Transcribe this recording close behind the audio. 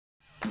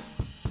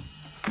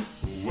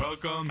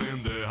Welcome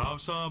in the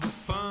house of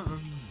fun.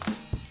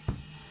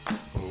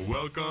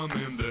 Welcome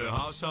in the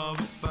house of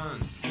fun.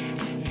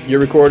 You're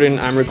recording,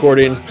 I'm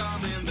recording.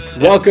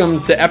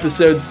 Welcome to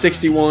episode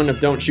 61 of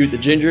Don't Shoot the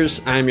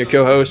Gingers. I'm your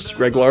co-host,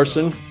 Greg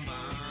Larson.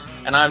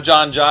 And I'm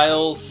John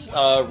Giles,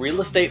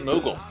 real estate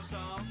mogul.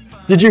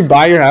 Did you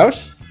buy your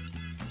house?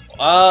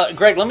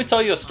 Greg, let me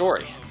tell you a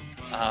story.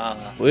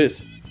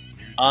 Please.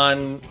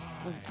 On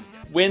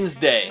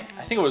Wednesday,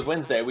 I think it was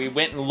Wednesday, we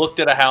went and looked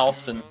at a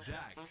house and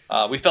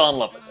we fell in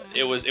love with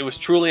it. It was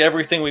truly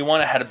everything we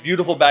wanted. It had a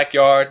beautiful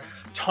backyard,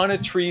 ton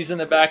of trees in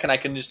the back, and I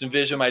can just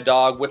envision my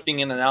dog whipping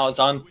in and out. It's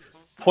on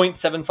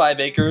 0.75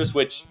 acres,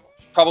 which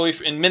probably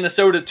in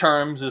Minnesota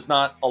terms is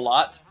not a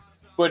lot,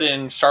 but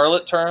in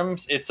Charlotte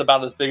terms, it's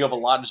about as big of a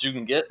lot as you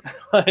can get.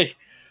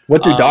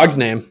 What's your dog's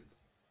name?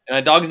 And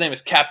my dog's name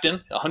is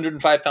Captain, a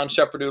 105-pound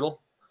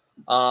Shepherd-Doodle.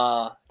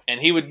 And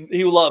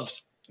he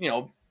loves,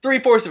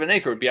 3/4 of an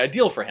acre would be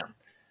ideal for him.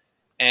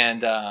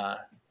 And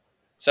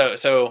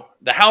so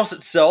the house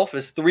itself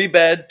is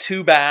 3-bed,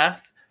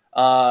 2-bath,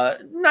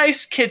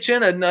 nice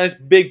kitchen, a nice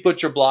big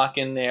butcher block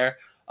in there,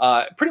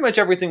 pretty much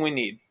everything we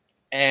need.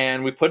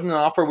 And we put in an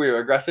offer. We were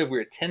aggressive. We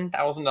were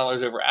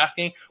 $10,000 over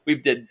asking. We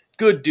did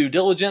good due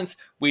diligence.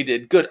 We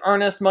did good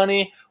earnest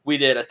money. We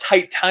did a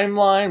tight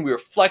timeline. We were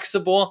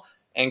flexible.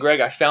 And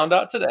Greg, I found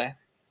out today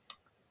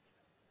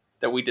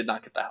that we did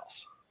not get the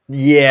house.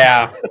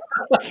 Yeah.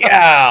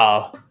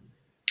 Cow.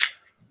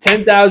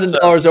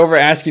 $10,000 over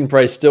asking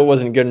price still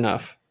wasn't good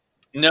enough.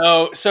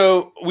 No.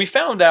 So we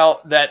found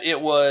out that it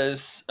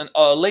was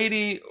a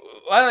lady.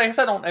 I guess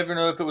I don't ever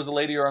know if it was a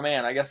lady or a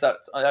man. I guess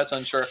that's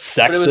unsure.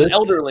 Sexist. But it was an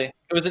elderly.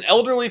 It was an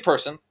elderly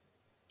person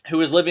who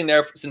was living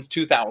there since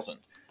 2000,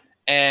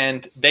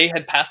 and they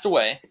had passed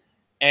away.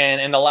 And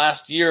in the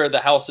last year, the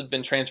house had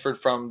been transferred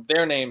from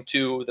their name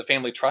to the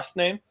family trust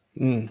name.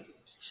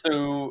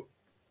 So,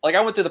 I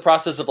went through the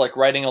process of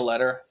writing a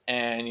letter,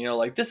 and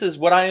this is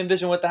what I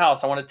envision with the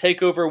house. I want to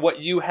take over what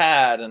you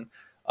had, and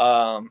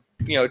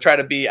try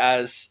to be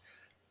as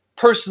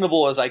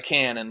personable as I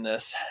can in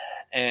this.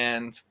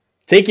 And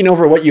taking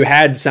over what you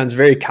had sounds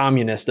very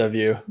communist of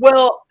you.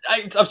 Well,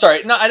 I'm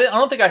sorry. No, I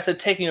don't think I said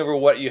taking over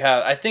what you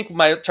have. I think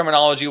my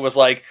terminology was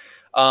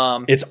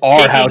it's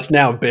our house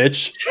now,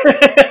 bitch.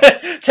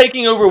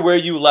 Taking over where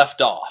you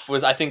left off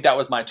I think that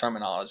was my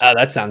terminology. Oh,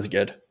 that sounds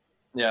good.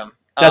 Yeah.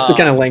 That's the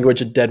kind of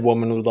language a dead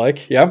woman would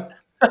like. Yeah.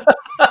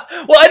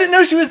 Well, I didn't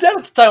know she was dead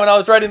at the time when I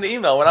was writing the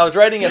email. When I was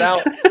writing it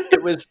out,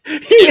 it was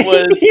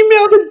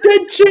emailed a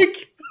dead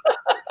chick.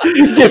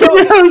 Give me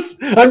your house.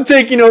 I'm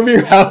taking over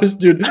your house,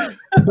 dude.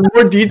 The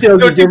more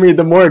details you give me,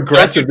 the more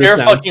aggressive this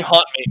sounds. Don't you dare fucking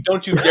haunt me.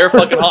 Don't you dare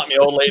fucking haunt me,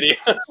 old lady.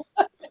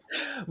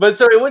 But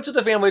so it went to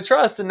the family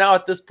trust, and now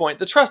at this point,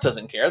 the trust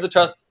doesn't care. The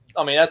trust,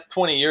 that's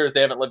 20 years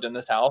they haven't lived in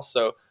this house,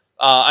 so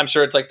I'm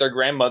sure it's like their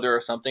grandmother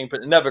or something,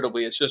 but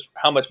inevitably it's just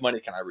how much money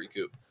can I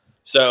recoup?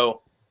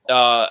 So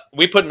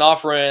we put an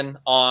offer in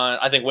on,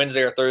 I think,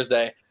 Wednesday or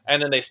Thursday,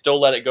 and then they still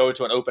let it go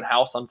to an open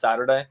house on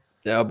Saturday.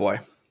 Oh, boy.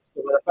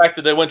 So the fact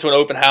that they went to an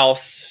open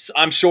house,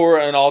 I'm sure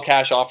an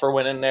all-cash offer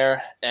went in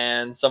there,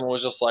 and someone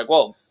was just like,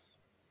 well,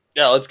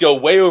 yeah, let's go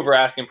way over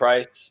asking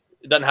price.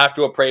 It doesn't have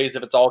to appraise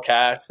if it's all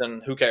cash,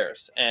 then who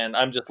cares? And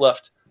I'm just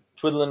left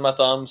twiddling my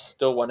thumbs,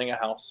 still wanting a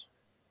house.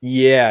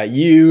 Yeah,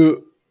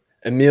 you,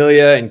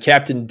 Amelia, and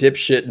Captain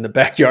Dipshit in the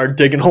backyard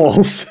digging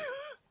holes.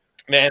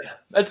 Man,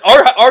 that's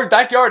our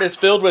backyard is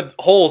filled with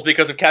holes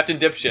because of Captain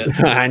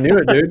Dipshit. I knew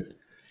it, dude.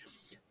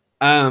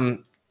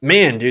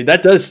 Man, dude,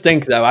 that does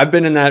stink though. I've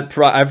been in that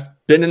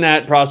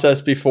process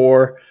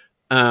before.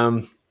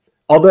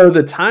 Although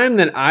the time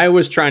that I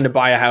was trying to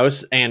buy a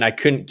house and I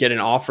couldn't get an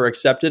offer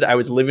accepted, I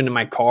was living in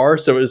my car.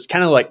 So it was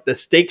kind of like the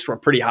stakes were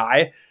pretty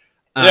high.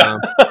 Yeah.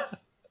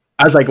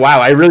 I was like, wow,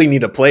 I really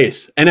need a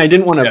place. And I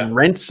didn't want to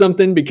rent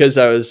something because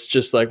I was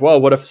just like, well,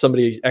 what if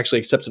somebody actually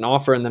accepts an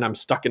offer and then I'm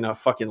stuck in a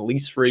fucking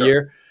lease for a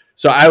year?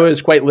 So I was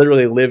quite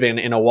literally living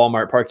in a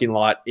Walmart parking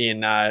lot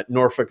in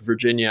Norfolk,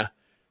 Virginia.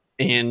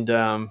 And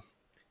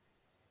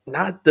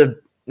not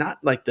the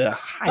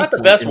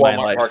best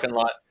Walmart parking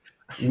lot.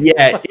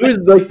 Yeah, it was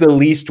like the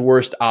least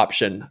worst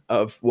option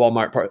of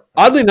Walmart park.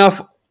 Oddly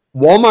enough,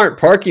 Walmart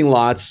parking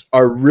lots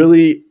are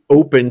really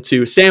open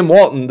to Sam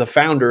Walton, the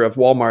founder of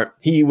Walmart.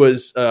 He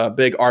was a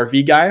big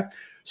RV guy.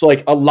 So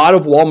a lot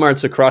of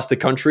Walmarts across the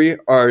country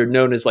are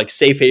known as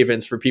safe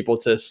havens for people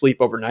to sleep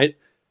overnight,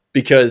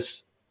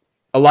 because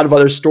a lot of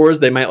other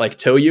stores, they might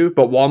tow you,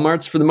 but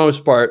Walmarts, for the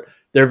most part,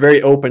 they're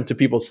very open to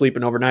people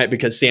sleeping overnight,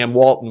 because Sam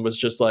Walton was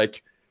just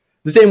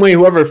the same way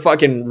whoever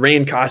fucking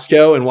ran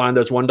Costco and wanted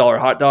those $1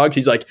 hot dogs,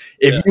 he's like,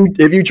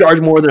 if you charge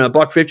more than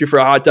 $1.50 for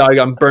a hot dog,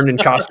 I'm burning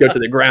Costco to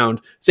the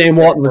ground. Sam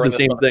Walton was the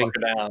same thing.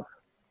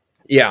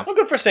 Yeah. Well,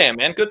 good for Sam,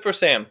 man. Good for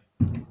Sam.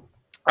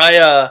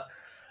 I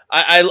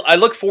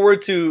look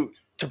forward to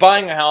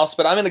buying a house,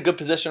 but I'm in a good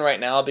position right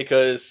now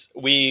because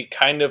we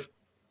kind of,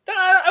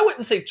 I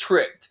wouldn't say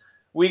tricked.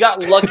 We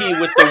got lucky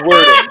with the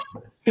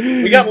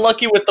wording. We got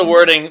lucky with the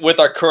wording with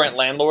our current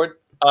landlord.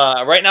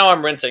 Right now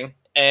I'm renting,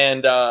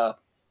 and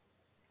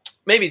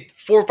maybe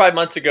 4 or 5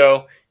 months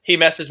ago, he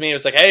messaged me and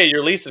was like, "Hey,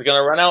 your lease is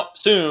going to run out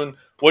soon.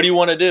 What do you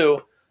want to do?"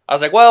 I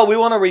was like, "Well, we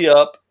want to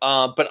re-up,"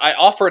 but I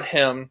offered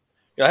him,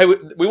 hey,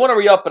 we want to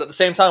re-up, but at the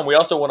same time, we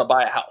also want to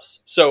buy a house.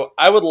 So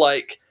I would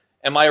like,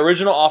 and my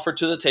original offer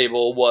to the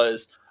table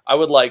was, I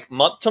would like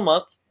month to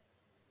month,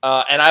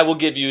 and I will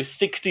give you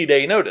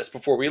 60-day notice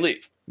before we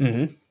leave.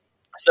 Mm-hmm.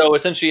 So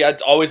essentially,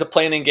 it's always a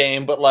planning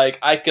game, but like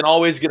I can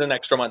always get an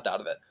extra month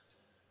out of it.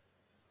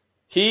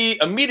 He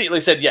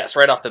immediately said yes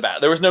right off the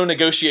bat. There was no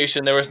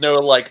negotiation. There was no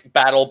like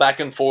battle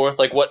back and forth,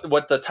 like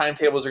what the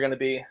timetables are going to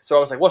be. So I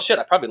was like, well, shit,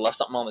 I probably left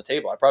something on the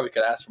table. I probably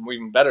could ask for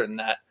even better than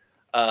that.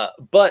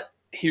 But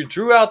he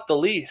drew out the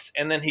lease,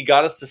 and then he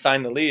got us to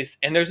sign the lease,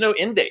 and there's no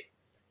end date.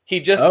 He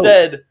just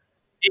said,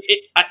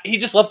 he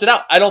just left it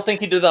out. I don't think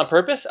he did it on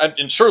purpose,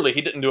 and surely he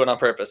didn't do it on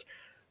purpose.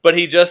 But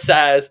he just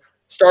says,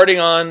 starting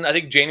on, I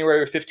think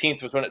January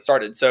 15th was when it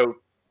started. So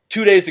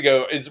 2 days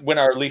ago is when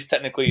our lease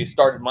technically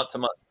started month to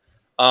month.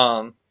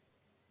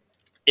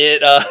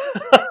 It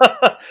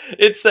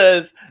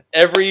says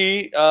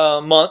every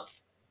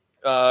month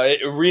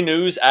it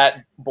renews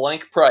at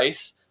blank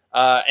price,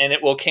 and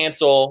it will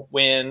cancel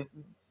when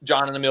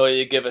John and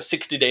Amelia give a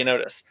 60-day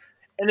notice,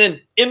 and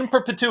then in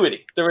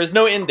perpetuity. There is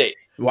no end date.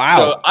 Wow.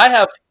 So I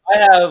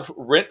have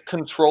rent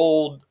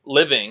controlled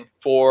living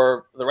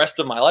for the rest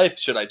of my life,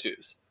 should I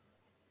choose.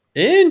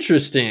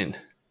 Interesting.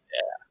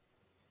 Yeah.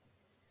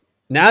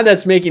 Now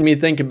that's making me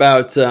think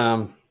about,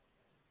 you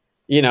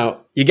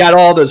got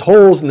all those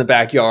holes in the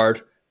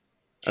backyard.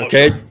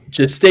 Okay,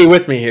 Just stay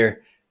with me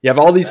here. You have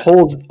all these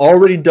holes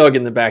already dug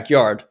in the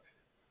backyard.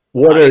 Are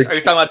you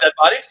talking about dead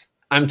bodies?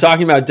 I'm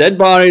talking about dead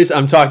bodies.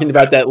 I'm talking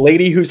about that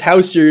lady whose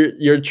house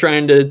you're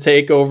trying to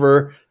take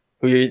over.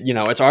 Who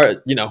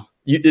it's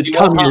it's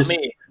communist.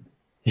 Me.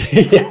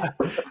 Yeah.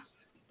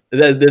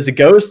 There's a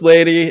ghost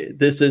lady.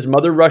 This is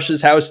Mother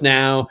Russia's house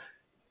now.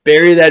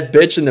 Bury that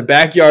bitch in the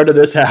backyard of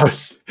this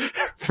house.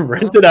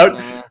 Rent it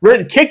out.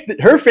 Kick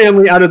her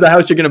family out of the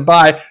house you're gonna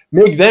buy.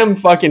 Make them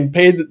fucking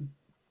pay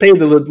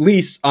the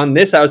lease on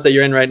this house that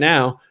you're in right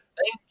now.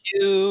 Thank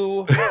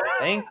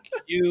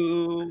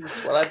you.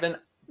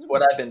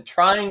 What I've been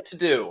trying to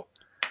do.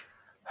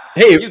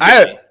 Hey,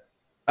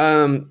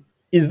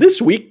 is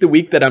this week the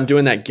week that I'm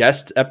doing that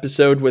guest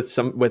episode with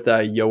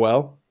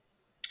Yoel?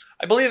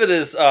 I believe it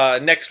is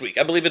next week.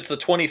 I believe it's the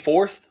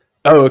 24th.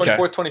 Oh, okay.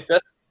 24th, 25th.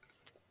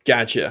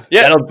 Gotcha.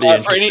 Yeah, that'll be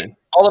interesting.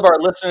 All of our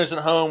listeners at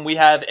home, we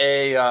have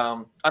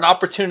an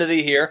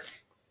opportunity here.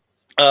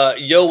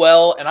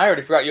 Yoel, and I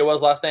already forgot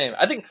Yoel's last name.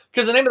 I think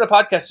because the name of the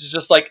podcast is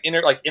just like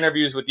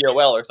interviews with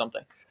Yoel or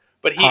something.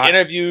 But he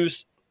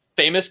interviews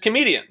famous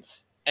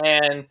comedians,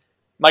 and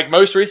like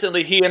most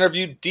recently, he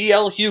interviewed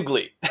D.L.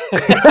 Hughley.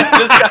 This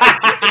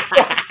guy is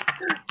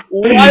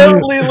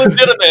wildly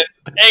legitimate.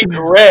 Hey,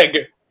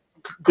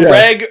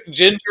 Greg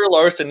Ginger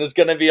Larson is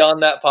going to be on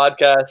that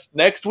podcast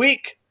next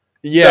week.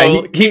 Yeah,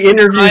 so he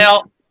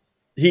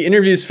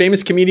interviews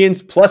famous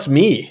comedians plus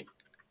me.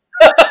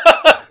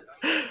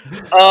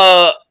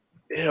 Oh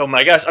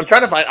my gosh, I'm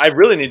trying to find. I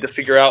really need to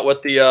figure out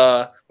what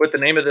the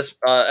name of this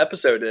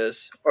episode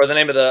is, or the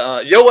name of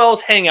the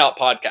Yoel's Hangout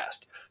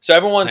podcast. So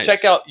everyone,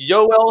 check out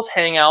Yoel's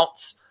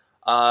Hangouts.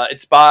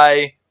 It's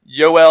by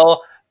Yoel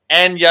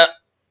and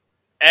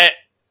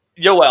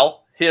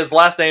Yoel. His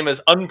last name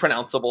is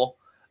unpronounceable.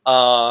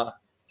 So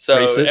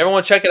racist.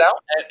 Everyone, check it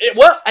out.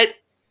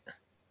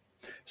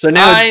 So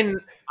now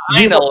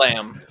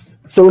Lamb.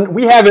 So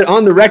we have it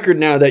on the record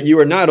now that you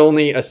are not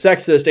only a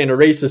sexist and a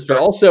racist, but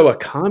also a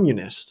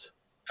communist.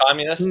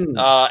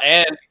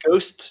 And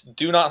ghosts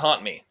do not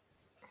haunt me.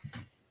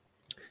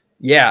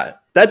 Yeah,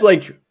 that's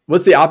like,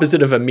 what's the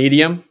opposite of a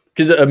medium?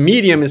 Because a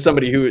medium is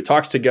somebody who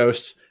talks to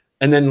ghosts,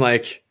 and then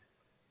like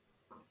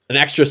an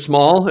extra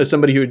small is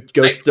somebody who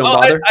ghosts don't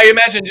bother. I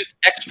imagine just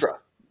extra,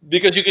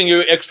 because you can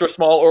do extra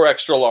small or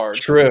extra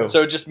large. True.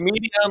 So just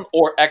medium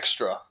or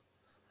extra.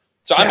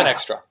 So I'm an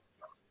extra.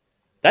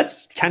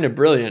 That's kind of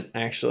brilliant,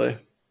 actually.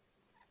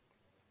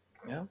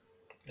 Yeah.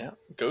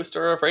 Ghosts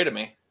are afraid of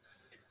me.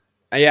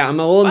 Yeah, I'm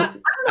a little.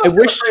 I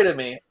wish they're afraid of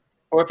me,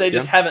 or if they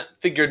just haven't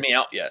figured me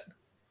out yet.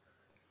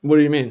 What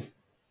do you mean?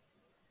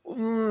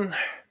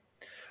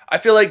 I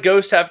feel like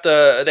ghosts have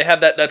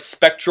that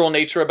spectral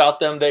nature about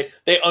them.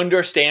 They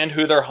understand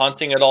who they're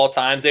haunting at all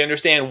times. They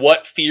understand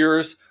what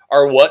fears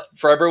are what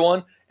for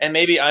everyone, and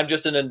maybe I'm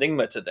just an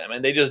enigma to them,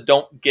 and they just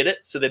don't get it,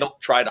 so they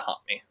don't try to haunt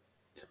me.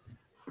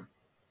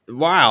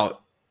 Wow.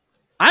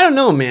 I don't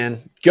know,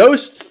 man.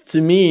 Ghosts,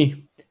 to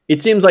me,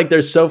 it seems like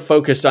they're so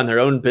focused on their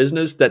own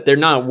business that they're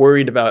not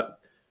worried about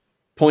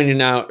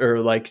pointing out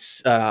or like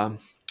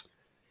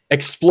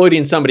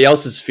exploiting somebody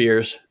else's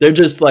fears. They're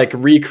just like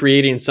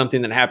recreating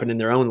something that happened in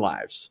their own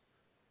lives.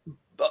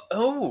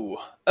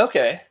 Oh,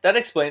 okay. That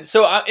explains.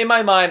 So in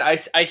my mind,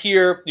 I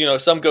hear,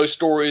 some ghost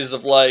stories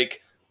of like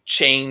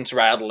chains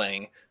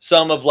rattling,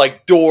 some of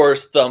like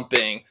doors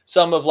thumping,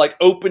 some of like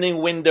opening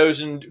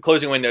windows and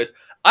closing windows.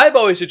 I've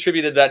always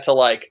attributed that to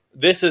like,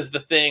 this is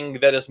the thing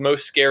that is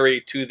most scary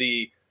to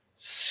the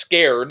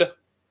scared,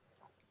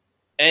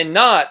 and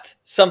not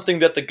something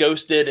that the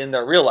ghost did in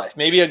their real life.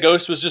 Maybe a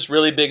ghost was just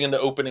really big into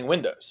opening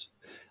windows.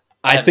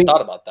 I hadn't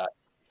thought about that.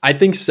 I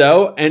think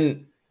so.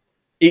 And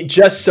it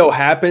just so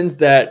happens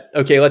that,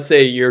 okay, let's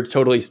say you're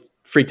totally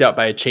freaked out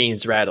by a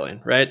chains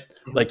rattling, right?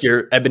 Mhm. Like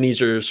you're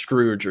Ebenezer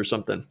Scrooge or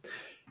something.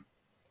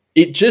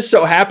 It just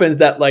so happens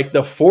that like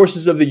the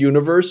forces of the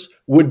universe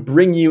would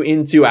bring you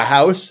into a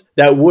house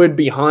that would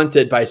be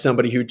haunted by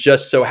somebody who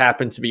just so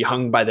happened to be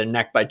hung by the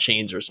neck by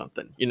chains or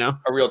something, you know?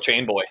 A real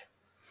chain boy.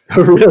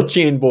 A real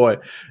chain boy.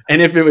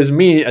 And if it was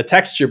me, a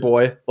texture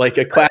boy, like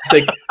a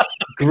classic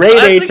grade A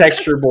Classic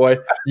texture boy,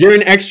 you're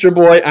an extra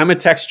boy, I'm a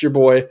texture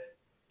boy.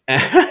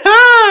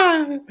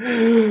 It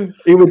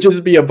would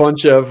just be a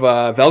bunch of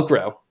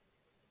Velcro,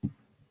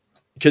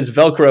 because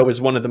Velcro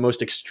is one of the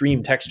most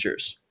extreme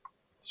textures.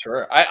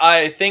 Sure.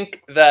 I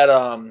think that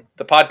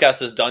the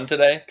podcast is done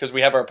today because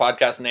we have our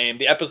podcast name.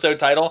 The episode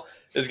title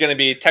is going to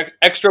be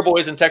Extra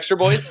Boys and Texture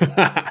Boys.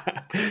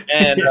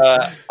 And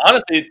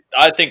honestly,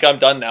 I think I'm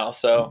done now.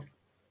 So,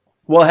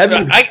 Well, I've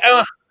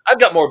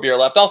got more beer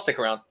left. I'll stick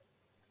around.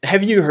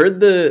 have you heard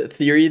the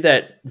theory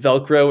that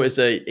Velcro is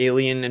a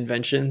alien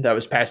invention that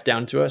was passed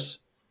down to us?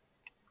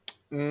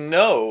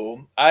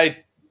 No, I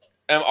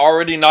am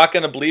already not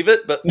going to believe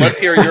it, but let's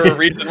hear your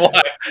reason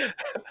why.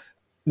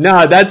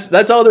 No,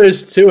 that's all there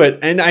is to it.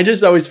 And I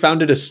just always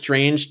found it a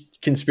strange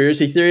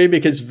conspiracy theory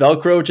because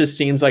Velcro just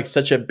seems like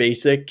such a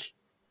basic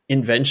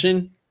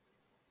invention.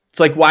 It's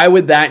like, why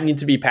would that need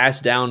to be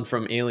passed down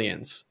from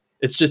aliens?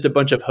 It's just a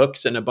bunch of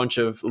hooks and a bunch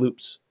of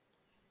loops.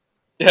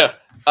 Yeah.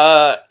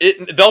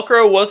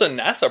 Velcro was a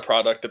NASA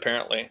product,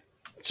 apparently.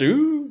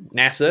 To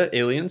NASA,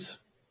 aliens.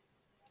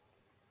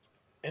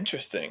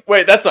 Interesting.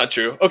 Wait, that's not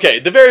true. Okay,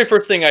 the very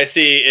first thing I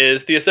see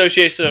is the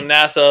Association of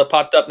NASA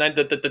popped up.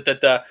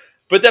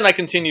 But then I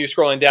continue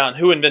scrolling down.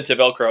 Who invented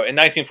Velcro? In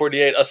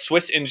 1948, a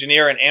Swiss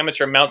engineer and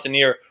amateur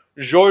mountaineer,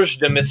 Georges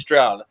de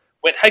Mistral,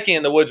 went hiking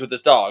in the woods with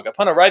his dog.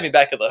 Upon arriving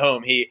back at the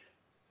home,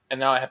 and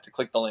now I have to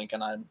click the link,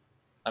 and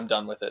I'm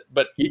done with it.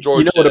 But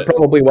George, you know what it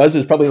probably was? It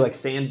was probably like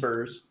sand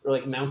burrs or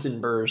like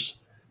mountain burrs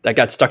that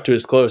got stuck to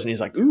his clothes, and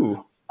he's like,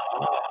 "Ooh."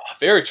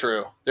 Very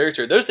true. Very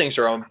true. Those things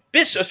are a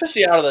bitch,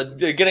 especially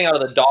getting out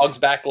of the dog's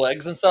back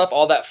legs and stuff.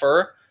 All that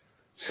fur.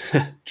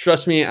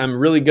 Trust me, I'm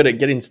really good at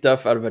getting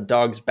stuff out of a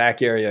dog's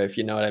back area, if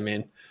you know what I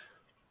mean.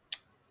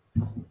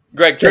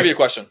 Greg, trivia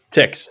question.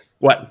 Ticks.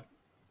 What?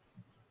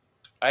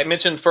 I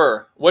mentioned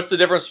fur. What's the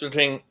difference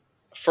between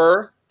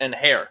fur and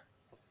hair?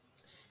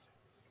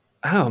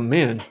 Oh,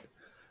 man.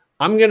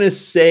 I'm going to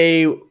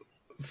say,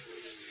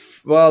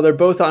 well, they're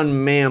both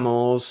on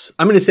mammals.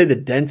 I'm going to say the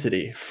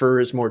density. Fur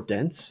is more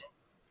dense.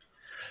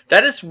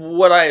 That is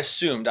what I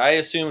assumed. I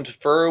assumed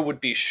fur would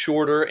be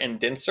shorter and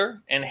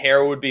denser, and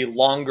hair would be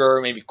longer,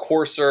 maybe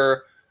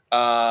coarser.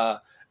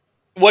 What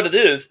it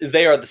is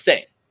they are the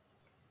same.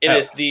 It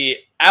is the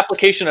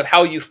application of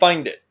how you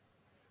find it.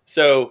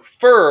 So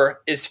fur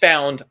is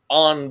found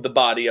on the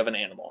body of an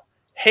animal.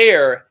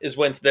 Hair is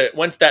once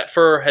that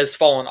fur has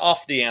fallen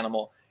off the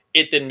animal,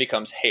 it then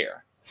becomes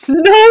hair. No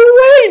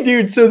way,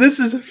 dude. So this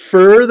is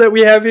fur that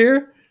we have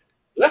here?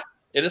 Yeah,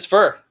 it is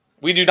fur.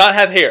 We do not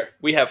have hair.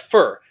 We have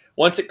fur.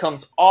 Once it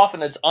comes off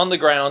and it's on the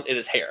ground, it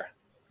is hair.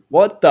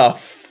 What the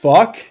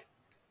fuck?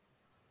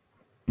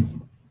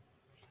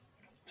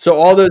 So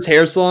all those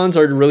hair salons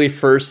are really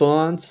fur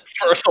salons?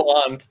 Fur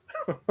salons.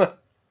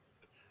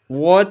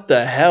 What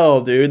the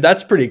hell, dude?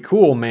 That's pretty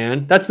cool,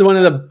 man. That's one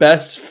of the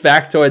best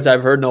factoids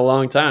I've heard in a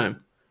long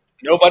time.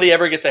 Nobody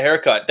ever gets a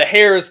haircut. The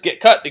hairs get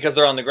cut because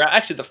they're on the ground.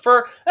 Actually, the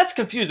fur, that's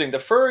confusing. The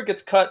fur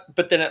gets cut,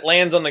 but then it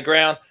lands on the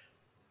ground.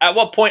 At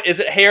what point, is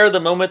it hair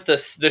the moment the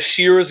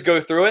shears go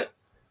through it?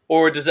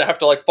 Or does it have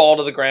to like fall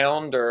to the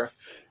ground? Or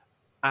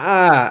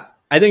I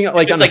think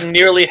like it's like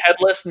nearly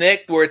headless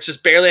Nick, where it's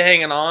just barely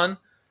hanging on.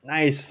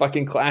 Nice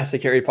fucking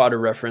classic Harry Potter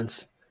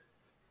reference.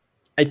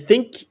 I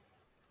think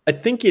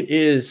it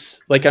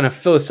is like on a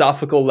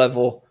philosophical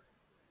level,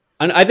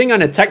 and I think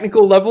on a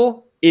technical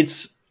level,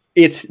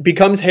 it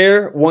becomes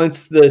hair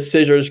once the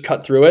scissors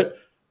cut through it.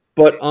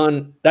 But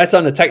that's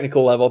on a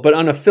technical level. But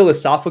on a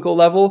philosophical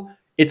level,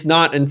 it's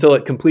not until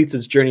it completes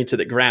its journey to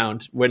the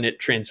ground when it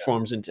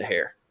transforms into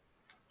hair.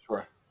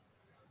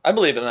 I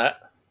believe in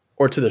that.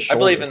 Or to the shoulder. I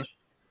believe in.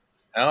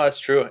 No, that's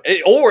true.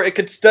 Or it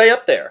could stay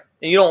up there,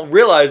 and you don't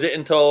realize it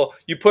until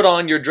you put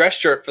on your dress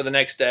shirt for the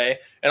next day,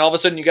 and all of a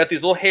sudden you got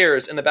these little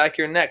hairs in the back of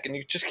your neck, and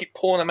you just keep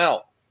pulling them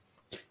out.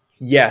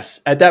 Yes,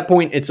 at that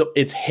point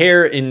it's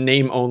hair in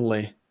name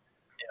only.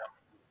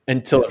 Yeah.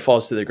 Until it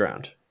falls to the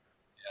ground.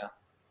 Yeah.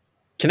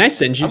 Can I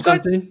send you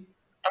something?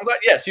 I'm glad.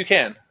 Yes, you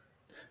can.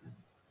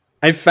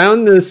 I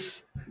found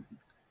this.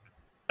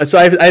 So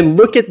I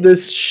look at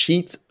this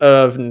sheet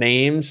of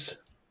names.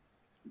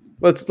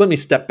 Let me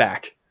step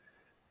back.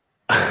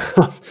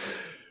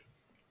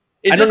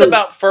 Is this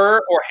about fur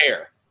or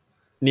hair?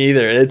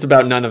 Neither. It's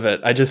about none of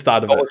it. I just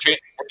thought of it. We're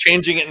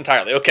changing it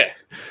entirely. Okay.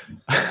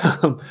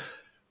 I'm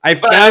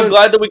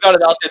glad that we got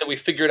it out there, that we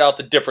figured out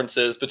the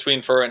differences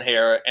between fur and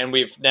hair, and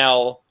we've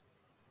now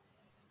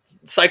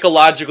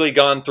psychologically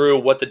gone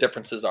through what the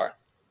differences are.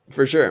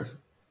 For sure.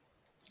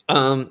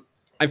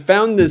 I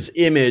found this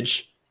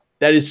image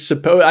that is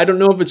I don't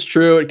know if it's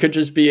true. It could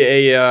just be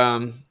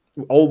a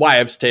old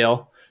wives'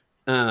 tale.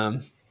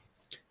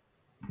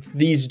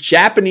 these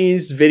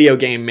Japanese video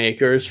game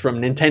makers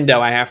from Nintendo,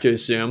 I have to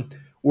assume,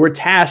 were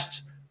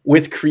tasked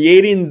with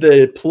creating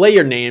the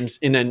player names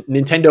in a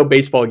Nintendo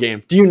baseball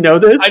game. Do you know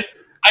this?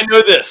 I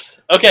know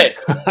this. Okay.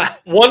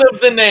 One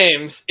of the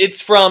names, it's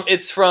from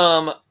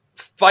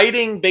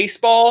Fighting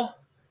Baseball.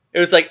 It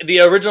was like the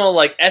original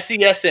like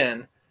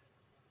SESN.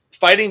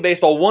 Fighting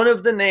Baseball. One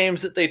of the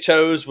names that they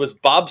chose was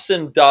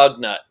Bobson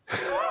Dognut.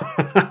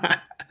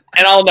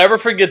 And I'll never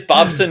forget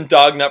Bobson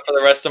Dognut for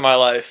the rest of my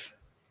life.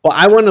 Well,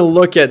 I want to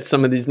look at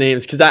some of these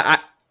names because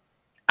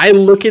I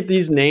look at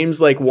these names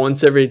like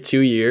once every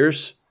 2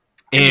 years.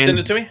 Can you send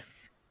it to me?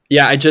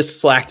 Yeah, I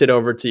just slacked it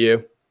over to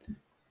you.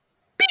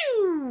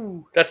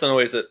 Pew! That's the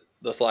noise that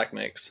the Slack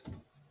makes.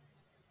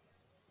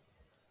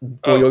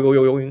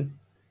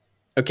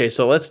 Okay,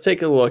 so let's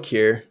take a look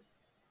here.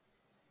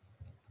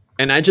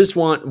 And I just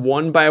want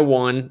one by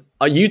one.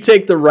 You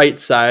take the right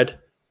side.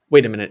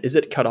 Wait a minute. Is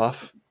it cut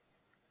off?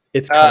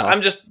 It's cut off.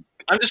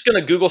 I'm just going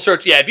to Google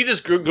search. Yeah, if you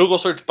just Google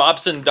search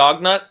Bobson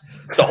Dognut,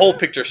 the whole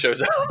picture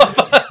shows up.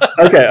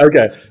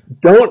 Okay.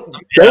 Don't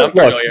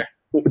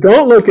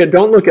look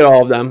at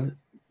all of them.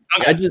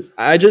 Okay.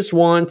 I just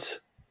want.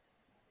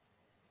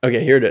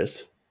 Okay, here it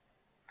is.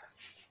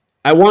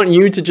 I want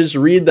you to just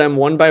read them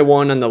one by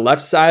one on the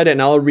left side,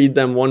 and I'll read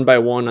them one by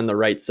one on the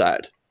right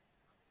side.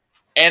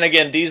 And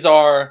again, these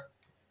are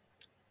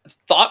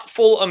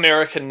thoughtful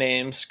American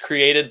names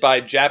created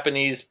by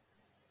Japanese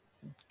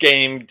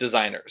game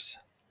designers.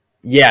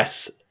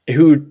 Yes,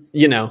 who,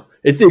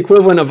 it's the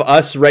equivalent of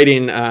us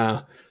writing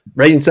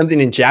something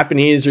in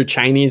Japanese or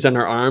Chinese on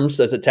our arms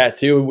as a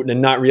tattoo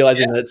and not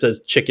realizing that it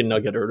says chicken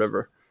nugget or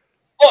whatever.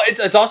 Well,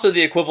 it's also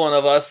the equivalent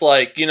of us,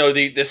 like, the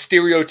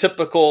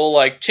stereotypical,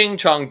 like, ching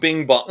chong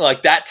bing bong,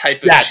 like that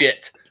type of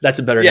shit. That's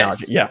a better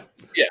analogy. Yeah.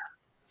 Yeah.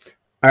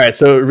 All right.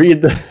 So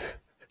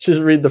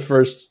just read the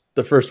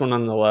first one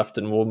on the left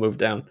and we'll move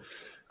down.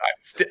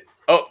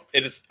 All right.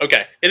 It is.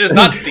 Okay. It is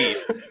not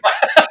Steve.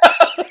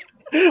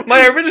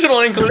 My original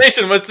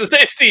inclination was to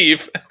say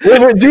Steve.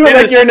 Wait, do it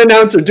like you're an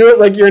announcer. Do it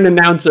like you're an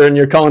announcer and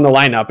you're calling the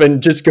lineup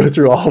and just go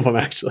through all of them,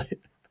 actually.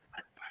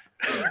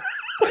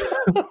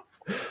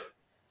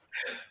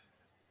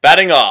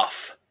 Batting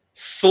off,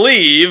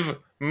 Sleeve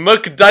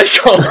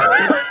McDykel.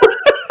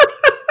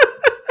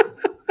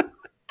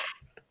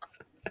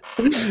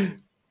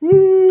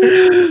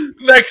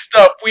 Next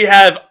up, we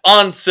have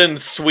Onsen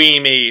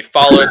Sweeney,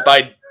 followed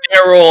by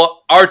Daryl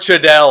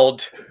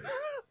Archideld.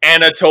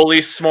 Anatoly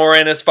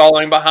Smorin is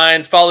following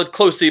behind, followed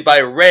closely by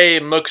Ray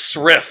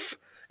McSriff.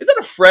 Is that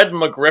a Fred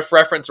McGriff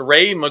reference?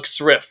 Ray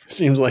McSriff.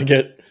 Seems like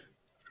it.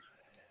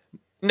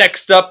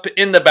 Next up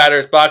in the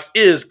batter's box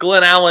is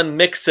Glenn Allen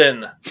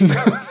Mixon.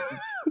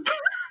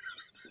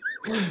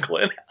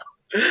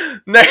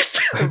 Next,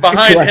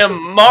 behind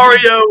him,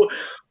 Mario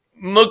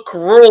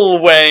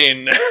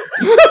McRulwayne.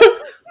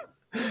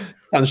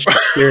 Sounds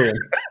Shakespearean.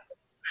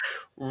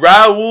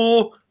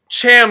 Raul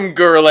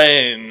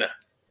Chamberlain.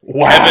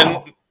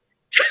 Wow.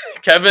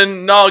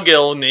 Kevin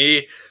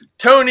Nogilny,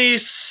 Tony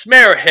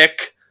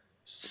Smerhick,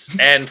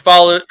 and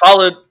followed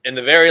in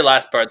the very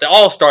last part, the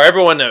all-star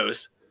everyone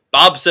knows,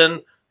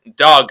 Bobson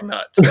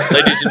Dognut.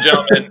 Ladies and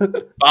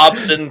gentlemen,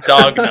 Bobson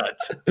Dognut.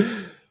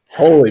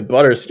 Holy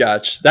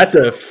butterscotch. That's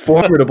a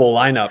formidable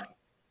lineup.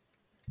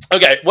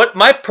 Okay, what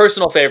my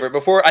personal favorite,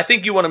 I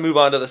think you want to move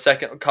on to the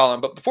second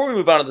column, but before we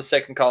move on to the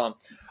second column,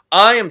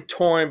 I am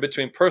torn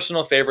between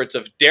personal favorites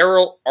of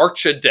Daryl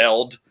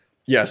Archideld.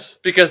 Yes.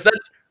 Because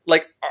that's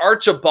like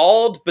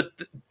Archibald, but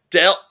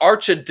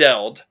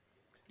Archideld.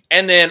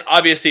 And then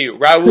obviously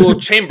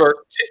Raul Chamberlain.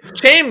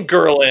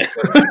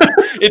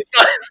 It's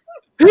not,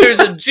 there's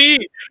a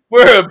G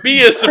where a B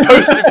is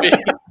supposed to be.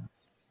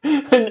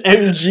 An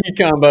MG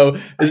combo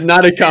is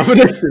not a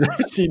combination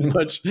I've seen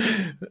much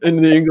in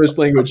the English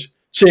language.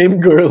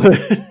 Chamberlain.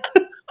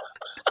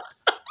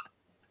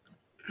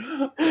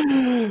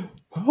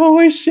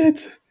 Holy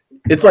shit.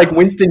 It's like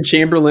Winston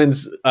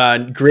Chamberlain's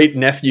great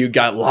nephew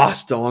got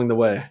lost along the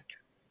way.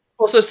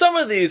 Well, so some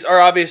of these are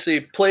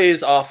obviously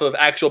plays off of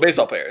actual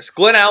baseball players.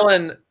 Glenn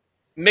Allen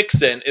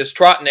Mixon is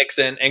Trot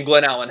Nixon and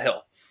Glenn Allen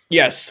Hill.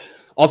 Yes.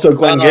 Also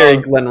Glenn Gary,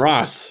 Glenn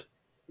Ross.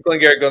 Glenn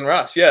Gary, Glenn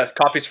Ross. Yes.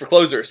 Coffees for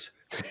closers.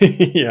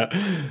 Yeah.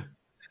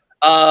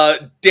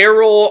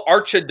 Daryl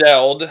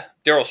Archideld.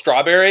 Daryl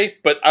Strawberry,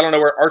 but I don't know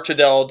where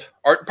Archideld.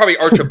 Probably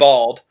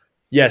Archibald.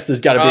 Yes,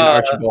 there's got to be an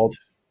Archibald.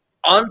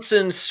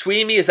 Onsen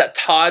Sweeney, is that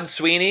Todd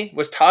Sweeney?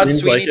 Was Todd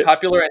Seems Sweeney like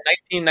popular in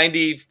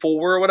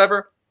 1994 or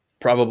whatever?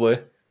 Probably.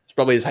 It's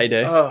probably his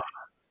heyday. I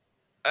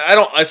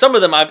don't. Some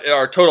of them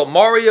are total.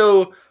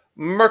 Mario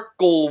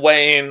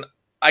Merkelwayne.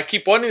 I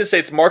keep wanting to say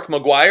it's Mark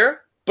McGuire,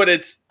 but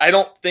it's. I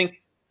think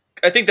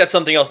that's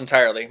something else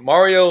entirely.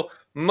 Mario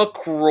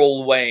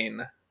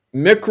McRulwayne.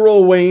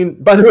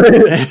 McRulwayne. By the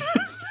way,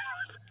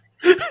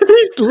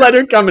 these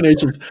letter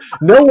combinations.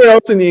 Nowhere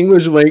else in the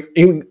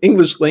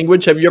English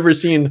language have you ever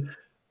seen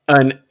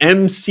an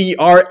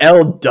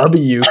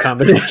MCRLW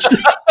combination.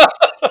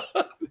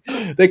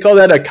 They call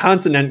that a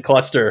consonant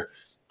cluster.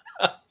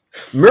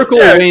 Merkel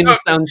Yeah, Wayne you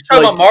sounds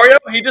talking like about Mario?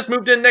 He just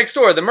moved in next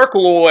door. The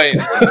Merkel Wayne.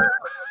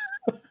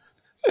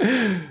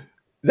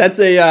 that's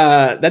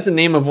a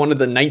name of one of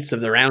the knights of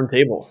the Round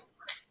Table.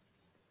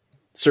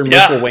 Sir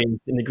Yeah. Merkel Wayne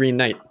in the Green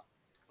Knight.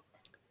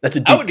 That's a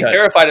deep I would be cut.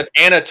 terrified of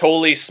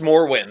Anatoly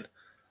Smorwin.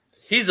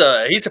 He's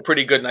a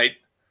pretty good knight.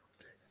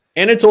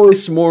 Anatoly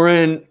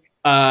Smorin,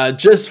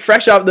 just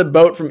fresh out the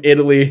boat from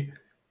Italy.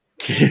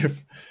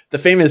 The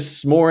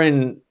famous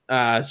Smorin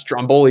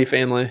Stromboli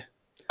family.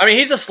 I mean,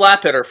 he's a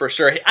slap hitter for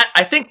sure.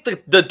 I think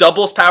the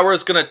doubles power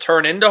is going to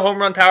turn into home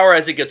run power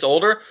as he gets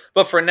older.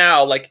 But for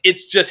now, like,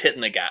 it's just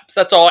hitting the gaps.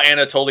 That's all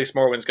Anatoly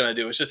Smorwin's going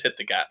to do is just hit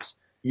the gaps.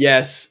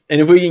 Yes,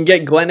 and if we can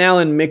get Glenn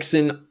Allen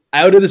Mixon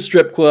out of the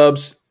strip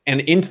clubs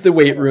and into the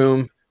weight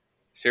room,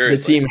 Seriously.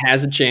 the team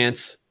has a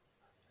chance.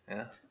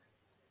 Yeah.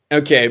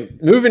 Okay,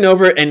 moving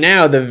over, and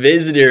now the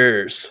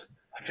visitors.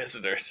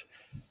 Visitors.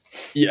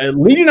 Yeah,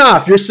 leading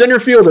off, your center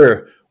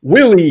fielder,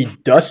 Willie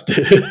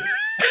Dustin.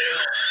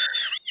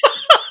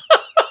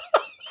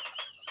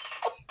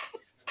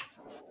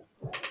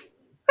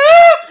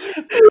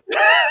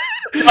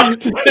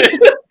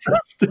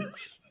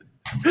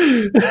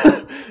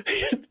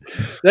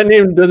 That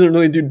name doesn't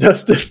really do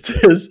justice to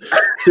his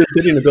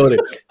hitting ability.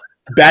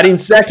 Batting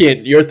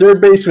second, your third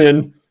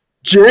baseman,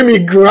 Jeremy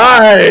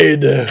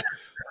Gride.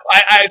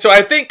 So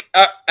I think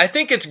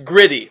it's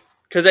Gritty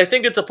because I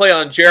think it's a play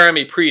on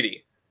Jeremy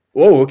Preedy.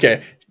 Whoa,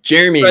 okay.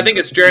 Jeremy. So I think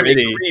it's Jeremy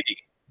Gritty.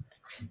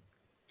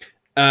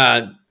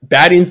 Preedy.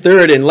 Batting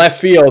third in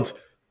left field,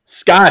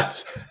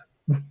 Scott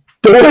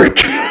Dork.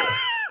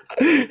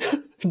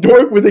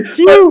 Dork with a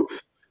Q.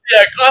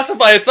 Yeah,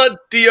 classify. It's not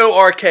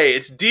D-O-R-K.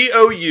 It's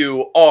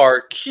D-O-U-R-Q-U-E.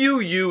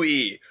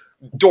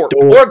 Dork.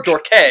 Or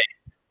Dorkay.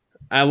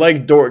 I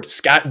like Dork.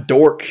 Scott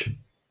Dork.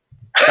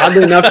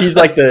 Oddly enough, he's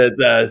like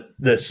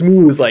the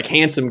smooth, like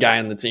handsome guy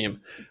on the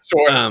team.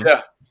 Sure.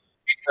 Yeah.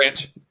 He's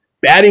French.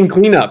 Batting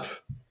cleanup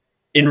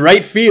in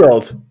right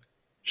field,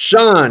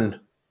 Sean.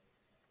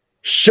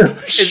 Sean.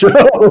 Is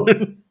it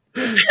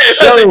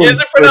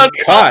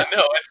pronounced Sean?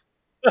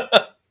 No.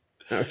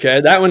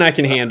 Okay, that one I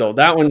can handle.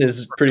 That one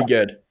is pretty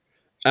good.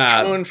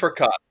 Sean for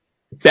Cott.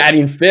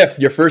 Batting fifth,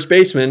 your first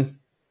baseman,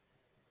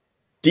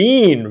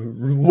 Dean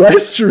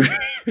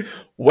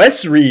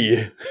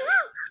Westry.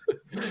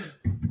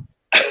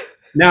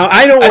 Now,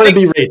 I don't want to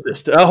be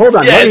racist. Hold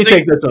on. Let me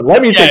take this one.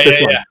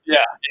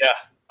 Yeah.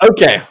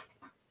 Okay.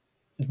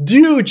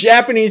 Do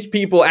Japanese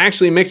people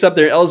actually mix up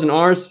their L's and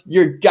R's?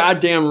 You're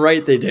goddamn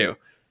right they do.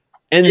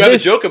 And You have a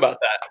joke about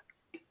that.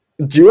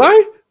 Do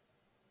I?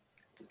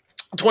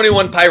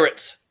 21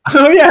 Pirates.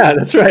 Oh, yeah,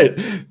 that's right.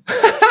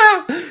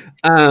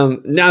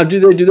 Now, do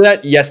they do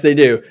that? Yes, they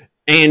do.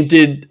 And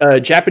did a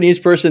Japanese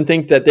person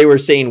think that they were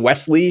saying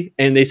Wesley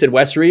and they said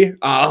Westry?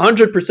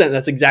 100%.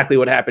 That's exactly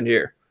what happened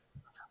here.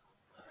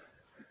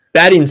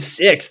 Batting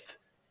sixth,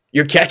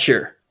 your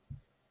catcher,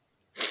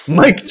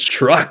 Mike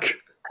Truck.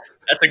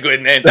 That's a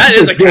good name. That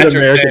is a catcher's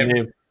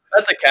name.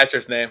 That's a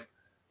catcher's name.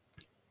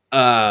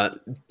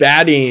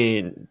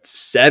 Batting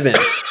seventh,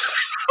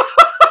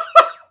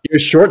 your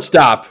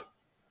shortstop,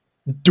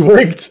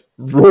 Dwight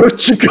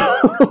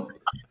Rochigo.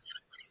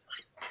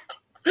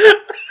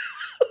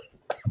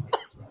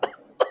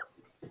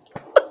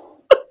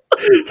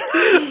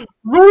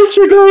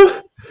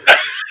 Rochigo.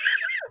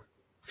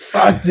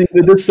 Fuck, dude!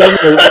 This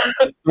summer,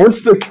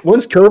 once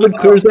COVID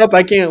clears up,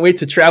 I can't wait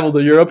to travel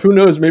to Europe. Who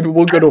knows? Maybe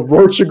we'll go to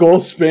Portugal,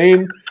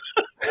 Spain.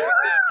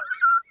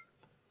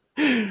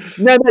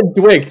 Now that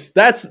Dwight,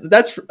 that's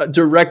a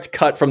direct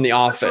cut from The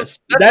Office.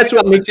 That's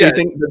what makes me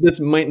think that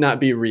this might not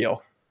be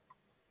real.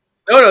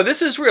 No,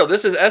 this is real.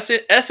 This is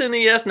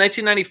SNES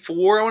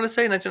 1994. I want to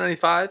say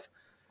 1995.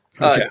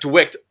 Okay.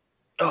 Dwight.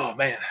 Oh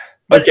man.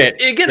 But Okay.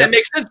 Again, it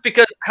makes sense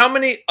because how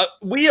many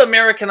we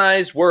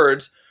Americanize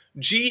words.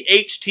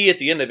 GHT at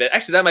the end of it.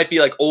 Actually, that might be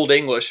like Old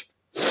English,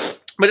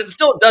 but it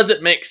still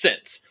doesn't make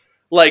sense.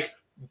 Like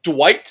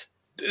Dwight,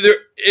 there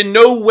in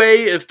no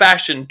way of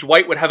fashion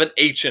Dwight would have an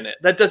H in it.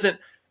 That doesn't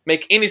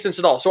make any sense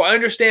at all. So I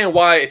understand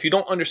why, if you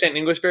don't understand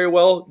English very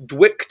well,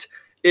 Dwight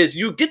is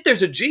you get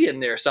there's a G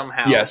in there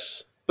somehow.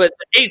 Yes, but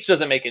the H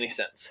doesn't make any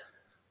sense.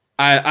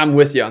 I'm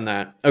with you on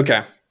that.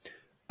 Okay.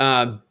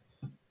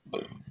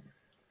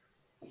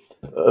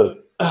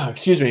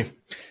 Excuse me.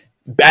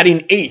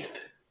 Batting eighth.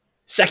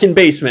 Second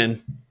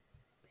baseman,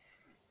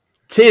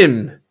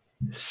 Tim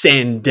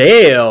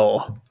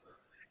Sandale.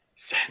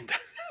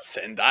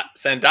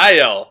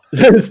 Sandile.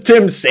 It's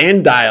Tim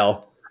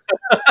Sandile.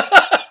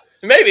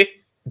 Maybe.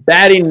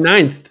 Batting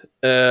ninth,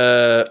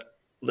 your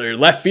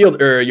left field,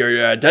 or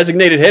your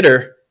designated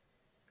hitter,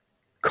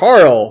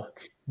 Carl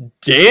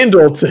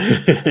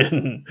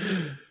Dandleton.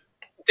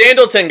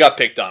 Dandleton got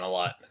picked on a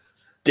lot.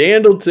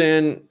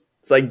 Dandleton,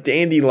 it's like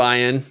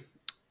Dandelion.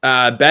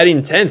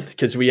 Batting 10th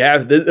because we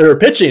have or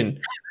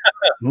pitching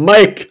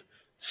Mike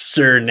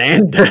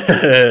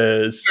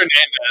Cernandez.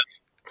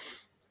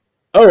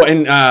 Oh,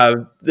 and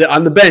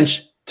on the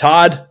bench,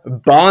 Todd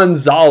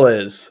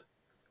Bonzales.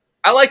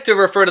 I like to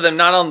refer to them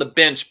not on the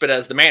bench but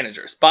as the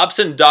managers.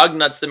 Bobson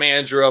Dognut's the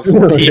manager of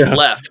Team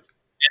Left,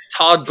 and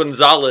Todd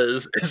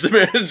Gonzalez is the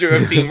manager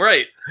of Team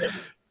Right.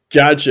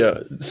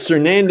 Gotcha.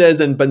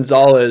 Hernandez and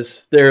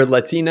Gonzalez, they're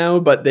Latino,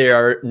 but they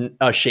are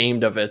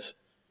ashamed of it.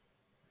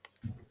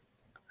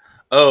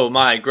 Oh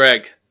my,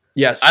 Greg.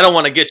 Yes. I don't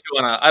want to get you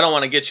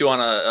on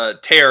a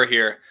tear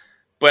here,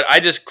 but I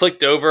just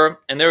clicked over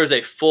and there is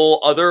a full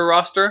other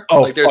roster.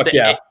 Oh, like there's fuck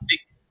yeah.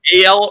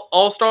 AL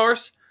All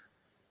Stars.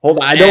 Hold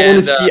on. I don't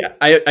want to see.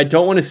 I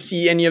don't want to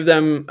see any of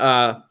them.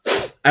 I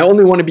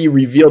only want to be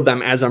revealed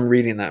them as I'm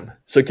reading them.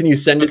 So can you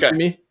send it to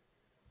me?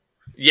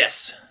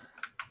 Yes.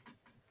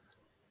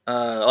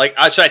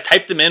 Should I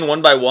type them in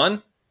one by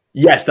one?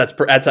 Yes,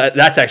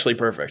 that's actually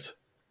perfect.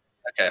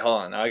 Okay,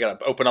 hold on. Now I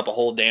gotta open up a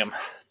whole damn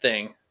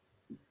thing.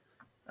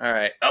 All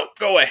right. Oh,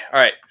 go away. All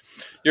right.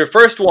 Your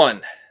first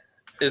one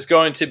is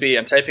going to be.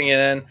 I'm typing it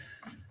in.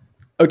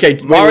 Okay,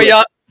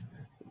 Mariano.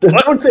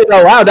 Don't say it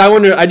out loud. I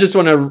want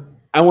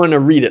to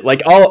read it.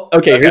 Like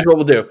here's what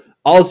we'll do.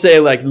 I'll say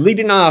like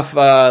leading off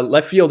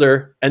left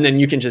fielder, and then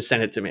you can just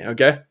send it to me.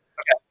 Okay.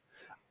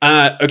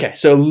 Okay.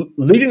 So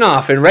leading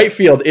off in right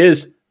field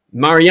is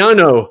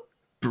Mariano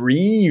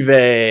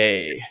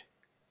Brive.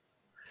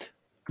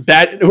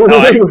 I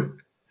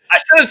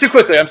said it too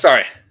quickly. I'm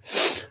sorry.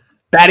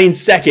 Batting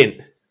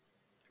second,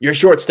 your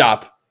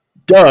shortstop,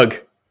 Doug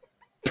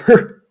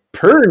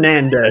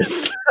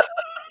Hernandez.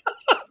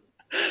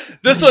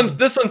 This one's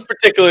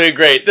particularly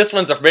great. This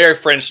one's a very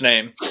French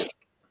name.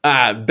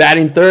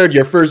 Batting third,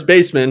 your first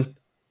baseman,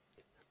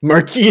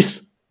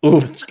 Marquise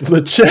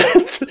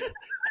Lachette.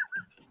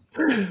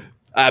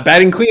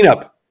 Batting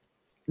cleanup,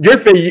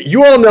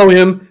 you all know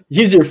him.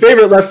 He's your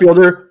favorite left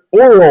fielder,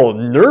 Oral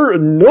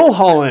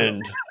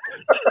Noholland.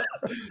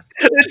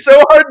 It's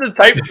so hard to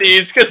type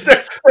these because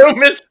they're so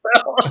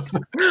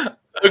misspelled.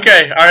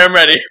 Okay, all right, I'm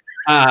ready.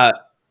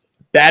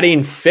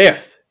 Batting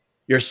fifth,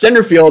 your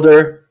center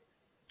fielder,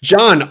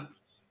 John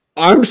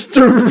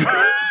Armstrong.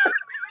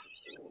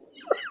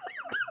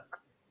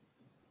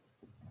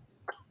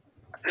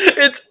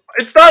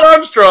 It's not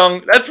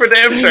Armstrong. That's for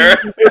damn sure.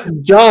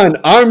 John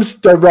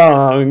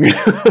Armstrong.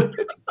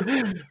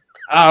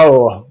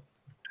 Oh,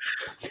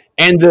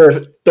 and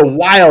the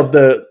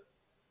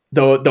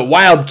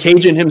wild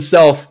Cajun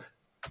himself,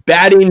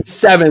 batting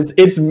seventh.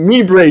 It's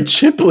Mebre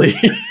Chipley.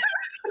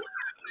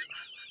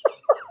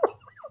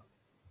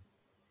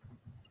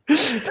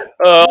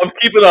 I'm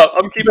keeping up.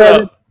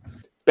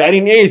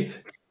 Batting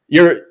eighth,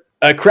 you're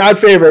a crowd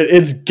favorite.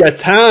 It's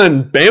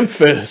Gatan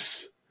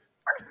Bamphis.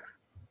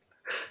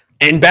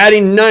 And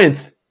batting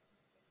ninth,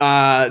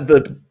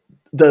 the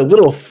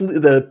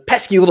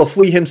pesky little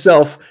flea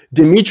himself,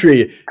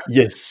 Dimitri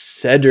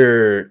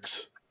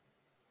Yesedert.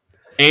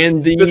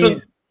 And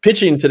the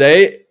pitching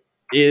today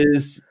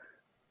is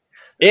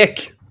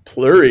Ick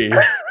Plurry.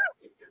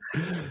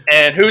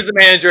 And who's the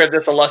manager of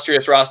this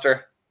illustrious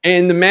roster?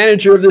 And the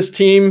manager of this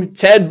team,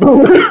 Ted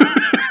Balloon.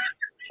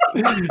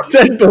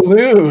 Ted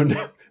Balloon.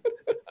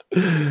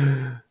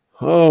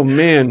 Oh,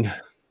 man.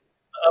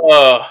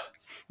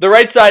 The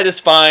right side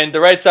is fine.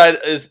 The right side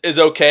is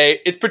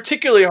okay. It's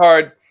particularly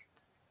hard.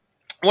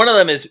 One of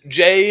them is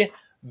Jay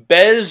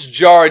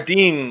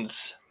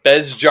Bezjardins.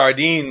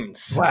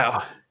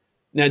 Wow.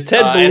 Now,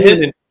 Ted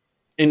Balloon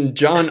and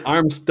John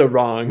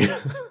Armstrong.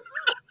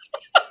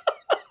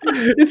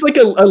 It's like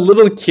a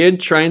little kid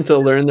trying to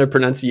learn their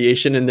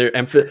pronunciation and their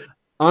emphasis.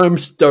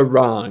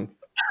 Armstrong.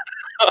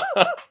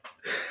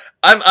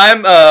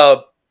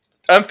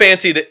 I'm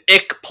fancy the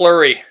Ick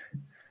Plurry.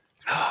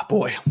 Oh,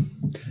 boy.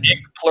 Ick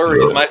Plurry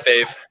is my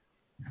fave.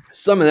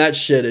 Some of that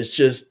shit is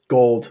just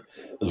gold.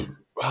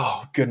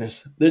 Oh,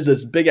 goodness. There's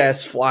this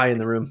big-ass fly in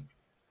the room.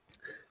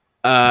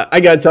 I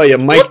got to tell you,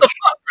 Mike... What the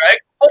fuck, Greg?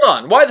 Hold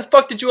on. Why the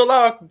fuck did you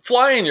allow a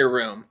fly in your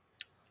room?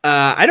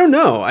 I don't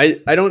know. I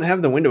don't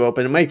have the window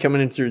open. It might come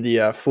in through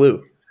the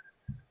flue.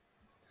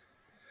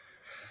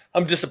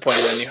 I'm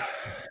disappointed in you.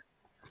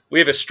 We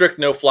have a strict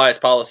no flies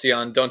policy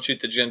on Don't Shoot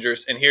the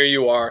Gingers, and here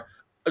you are,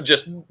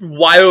 just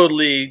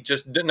wildly,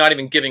 just not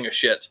even giving a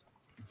shit.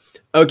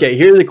 Okay,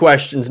 here are the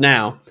questions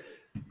now.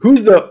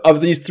 Who's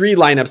of these three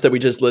lineups that we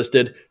just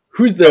listed?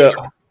 Who's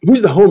the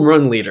home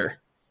run leader?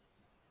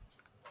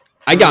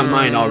 I got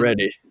mine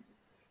already.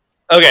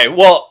 Okay,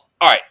 well,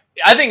 all right.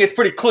 I think it's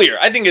pretty clear.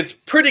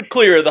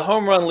 The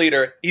home run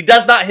leader, he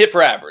does not hit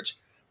for average,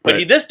 but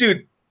right. This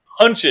dude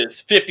punches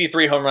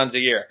 53 home runs a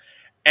year,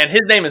 and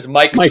his name is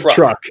Mike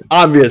Truck.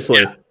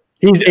 Obviously. Yeah.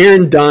 He's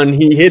Aaron Dunn.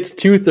 He hits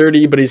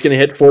 230, but he's going to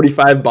hit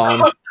 45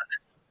 bombs.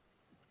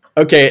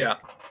 Okay,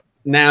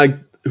 Now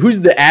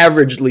who's the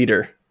average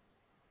leader?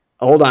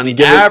 Hold on.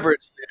 Give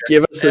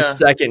us a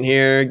second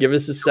here.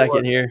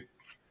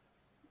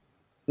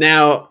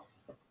 Now,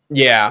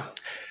 yeah.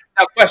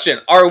 Now, question: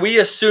 are we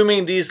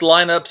assuming these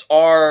lineups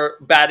are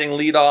batting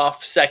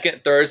leadoff,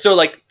 second, third? So,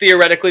 like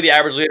theoretically, the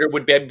average leader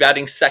would be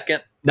batting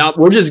second. No,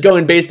 we're just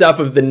going based off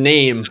of the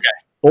name. Okay.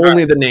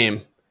 Only the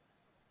name.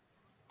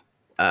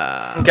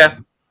 Okay.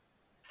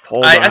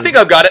 I think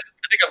I've got it.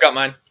 I think I've got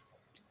mine.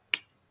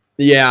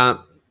 Yeah.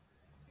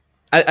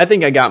 I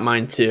think I got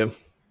mine too.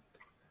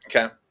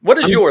 Okay. What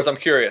is yours? I'm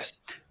curious.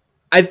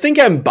 I think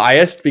I'm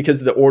biased because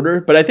of the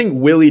order, but I think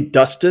Willie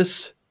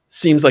Dustis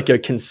seems like a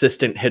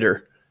consistent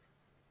hitter.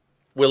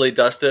 Willie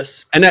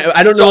Dustis. And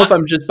I don't know if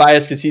I'm just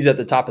biased because he's at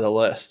the top of the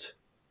list.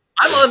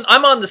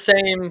 I'm on the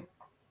same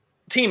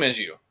team as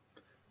you.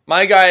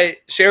 My guy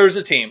shares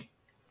a team.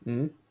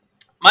 Mm-hmm.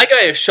 My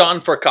guy is Sean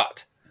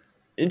Furcott.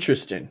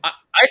 Interesting.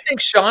 I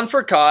think Sean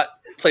Furcott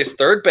plays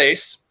third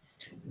base,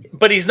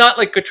 but he's not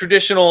like a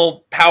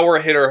traditional power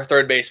hitter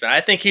third baseman.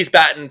 I think he's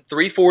batting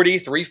 340,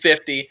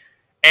 350,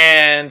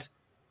 and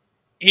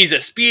he's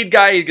a speed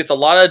guy. He gets a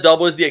lot of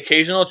doubles, the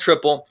occasional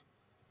triple.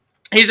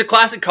 He's a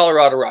classic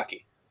Colorado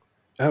Rocky.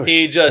 Oh,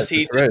 he just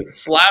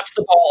slaps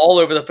the ball all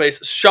over the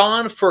place.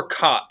 Sean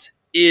Furcott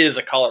is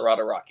a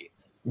Colorado Rocky.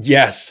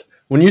 Yes.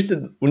 When you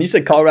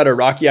said Colorado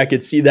Rocky, I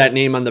could see that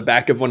name on the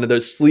back of one of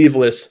those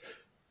sleeveless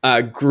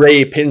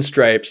gray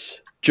pinstripes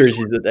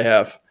jerseys that they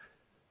have.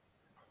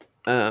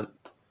 And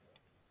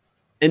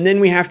then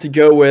we have to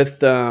go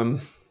with who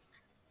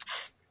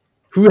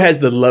has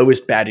the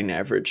lowest batting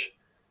average.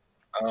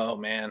 Oh,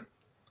 man.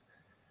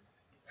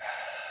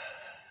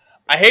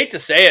 I hate to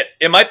say it.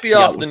 It might be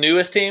off the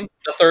newest team,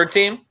 the third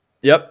team.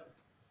 Yep.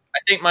 I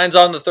think mine's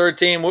on the third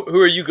team.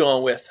 Who are you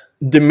going with?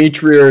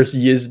 Demetrios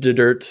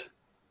Yizdadert.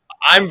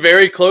 I'm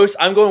very close.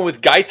 I'm going with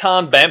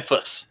Gaetan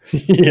Bamfus.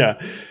 Yeah.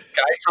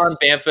 Gaetan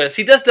Bamfus.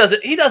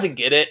 He doesn't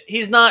get it.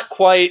 He's not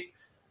quite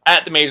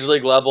at the major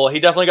league level. He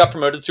definitely got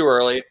promoted too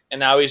early, and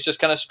now he's just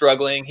kind of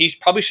struggling. He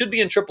probably should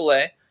be in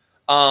AAA.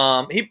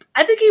 I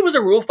think he was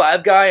a Rule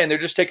 5 guy, and they're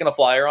just taking a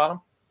flyer on him.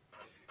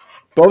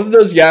 Both of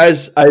those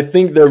guys, I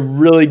think they're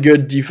really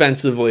good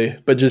defensively,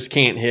 but just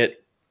can't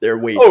hit their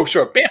weight. Oh,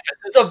 sure.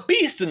 Bamfus is a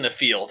beast in the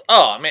field.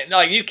 Oh, man.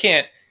 No, you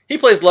can't. He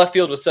plays left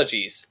field with such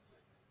ease.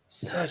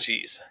 Such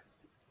ease.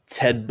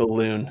 Ted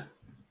Balloon.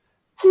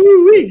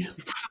 Woo-wee.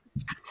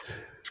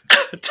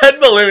 Ted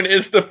Balloon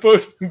is the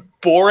most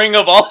boring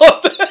of all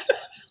of them.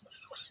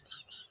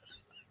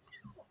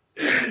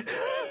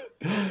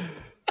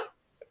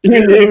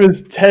 Your name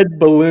is Ted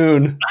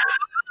Balloon.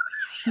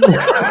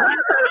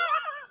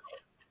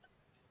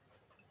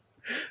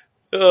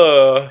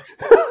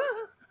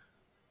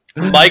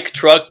 Mike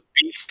Truck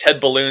beats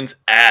Ted Balloon's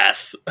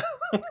ass.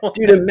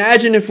 Dude,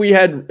 imagine if we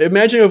had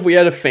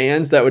a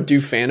fans that would do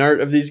fan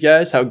art of these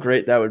guys. How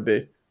great that would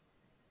be.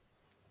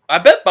 I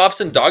bet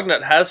Bobson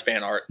Dognut has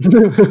fan art.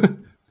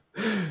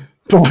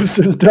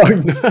 Bobson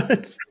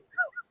Dognuts.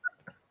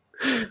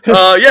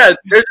 Yeah,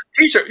 there's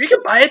a t-shirt. You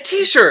can buy a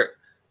t-shirt.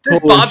 There's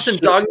Holy Bobson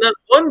shit. Dognut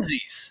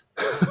onesies.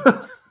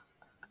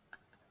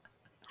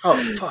 Oh,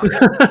 fuck.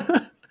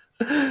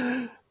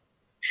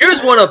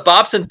 Here's one of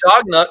Bobson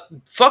Dognut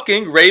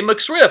fucking Ray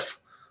McSriff.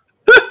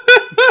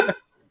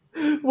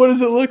 What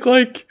does it look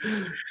like?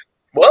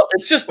 Well,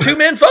 it's just two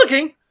men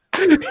fucking.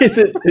 Is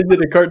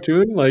it a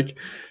cartoon? Like,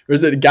 or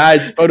is it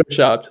guys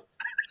photoshopped?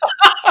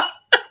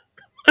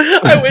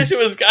 I wish it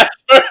was guys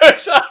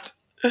photoshopped.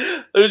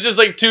 It was just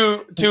like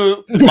two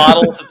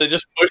models that they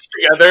just pushed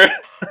together.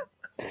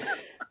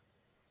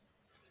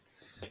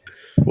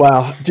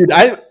 Wow, dude,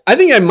 I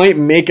think I might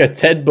make a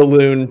Ted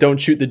Balloon "Don't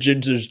Shoot the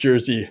Gingers"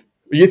 jersey.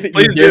 You think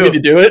you dare me to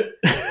do it?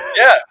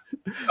 Yeah.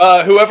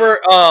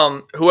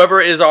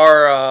 Whoever is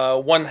our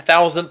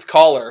 1,000th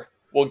caller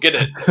will get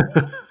it.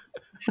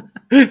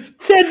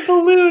 Ted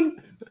Balloon.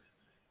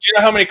 Do you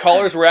know how many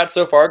callers we're at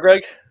so far,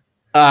 Greg?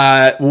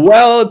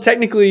 Well,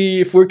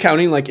 technically, if we're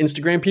counting like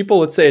Instagram people,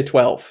 let's say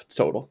 12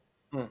 total.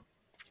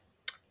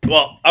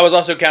 Well, I was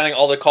also counting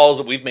all the calls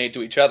that we've made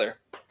to each other.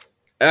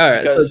 All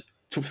right, so it's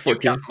You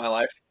 14. count my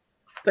life.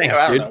 Thanks,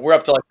 I don't dude. know. We're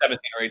up to like 17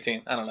 or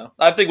 18. I don't know.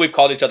 I think we've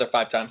called each other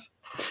 5 times.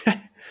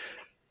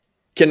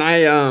 Can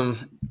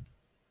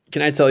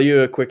I tell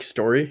you a quick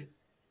story?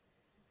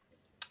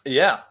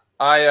 Yeah.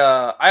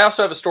 I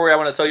also have a story I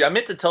want to tell you. I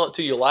meant to tell it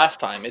to you last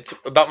time. It's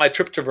about my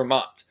trip to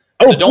Vermont.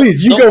 Oh, So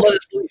please, don't let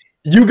us leave.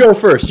 You go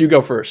first. You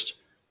go first.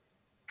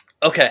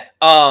 Okay.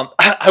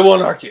 I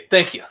won't argue.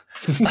 Thank you.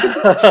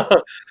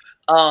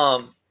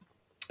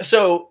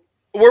 So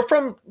we're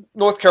from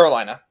North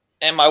Carolina,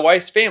 and my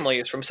wife's family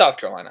is from South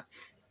Carolina.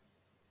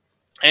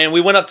 And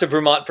we went up to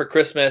Vermont for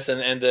Christmas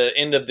and the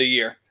end of the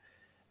year.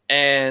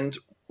 And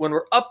when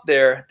we're up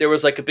there, there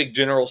was like a big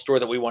general store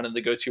that we wanted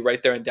to go to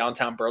right there in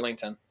downtown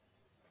Burlington.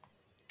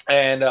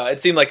 And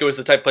it seemed like it was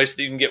the type of place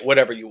that you can get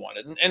whatever you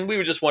wanted. And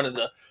we just wanted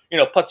to,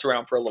 putz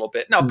around for a little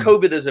bit. Now,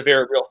 COVID is a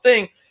very real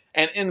thing.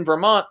 And in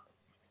Vermont,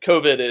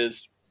 COVID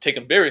is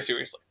taken very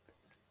seriously.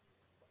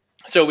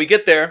 So we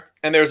get there,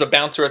 and there's a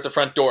bouncer at the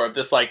front door of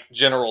this, like,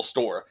 general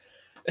store.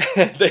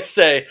 They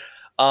say,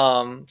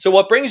 so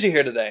what brings you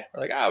here today?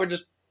 We're like, we're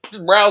just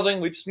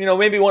browsing. We just,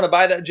 maybe want to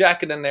buy that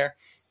jacket in there.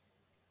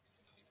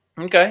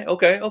 Okay.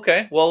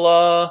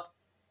 Well,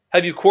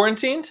 have you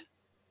quarantined?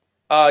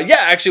 Yeah,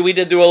 actually, we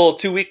did do a little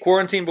 2-week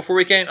quarantine before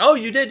we came. Oh,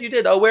 you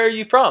did. Oh, where are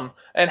you from?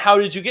 And how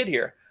did you get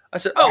here? I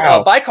said,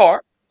 Wow. By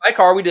car. By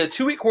car. We did a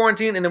 2-week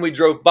quarantine, and then we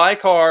drove by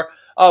car.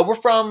 We're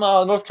from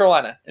North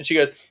Carolina. And she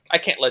goes, I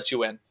can't let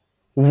you in.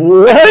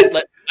 What? I can't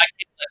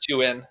let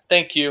you in.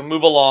 Thank you.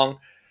 Move along.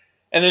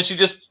 And then she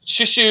just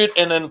shoo-shooed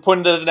and then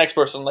pointed to the next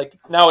person. Like,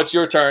 now it's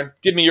your turn.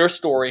 Give me your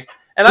story.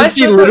 And Did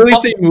she literally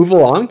say move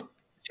along?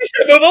 She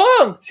said, move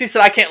along. She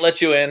said, I can't let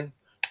you in.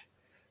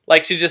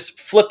 Like she's just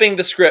flipping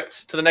the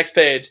script to the next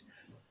page.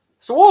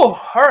 So, whoa,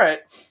 all right.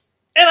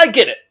 And I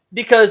get it,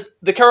 because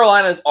the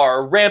Carolinas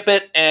are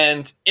rampant,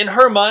 and in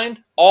her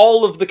mind,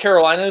 all of the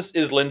Carolinas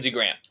is Lindsey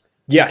Graham.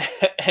 Yes.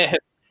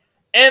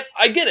 And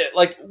I get it.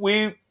 Like,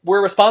 we're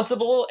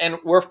responsible, and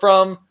we're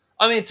from,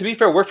 I mean, to be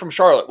fair, we're from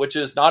Charlotte, which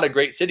is not a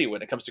great city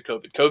when it comes to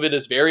COVID. COVID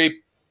is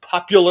very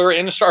popular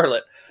in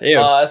Charlotte,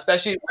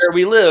 especially where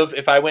we live.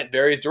 If I went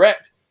very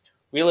direct,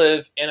 we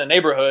live in a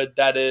neighborhood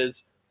that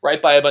is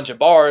right by a bunch of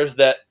bars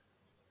that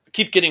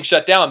keep getting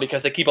shut down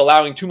because they keep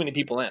allowing too many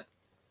people in.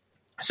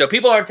 So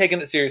people aren't taking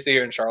it seriously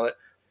here in Charlotte.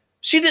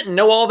 She didn't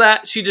know all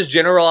that. She just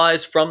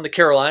generalized from the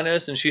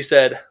Carolinas, and she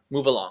said,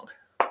 move along.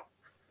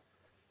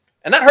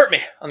 And that hurt me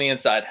on the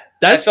inside.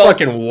 That's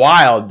fucking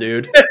wild,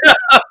 dude.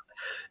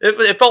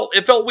 It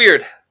felt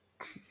weird.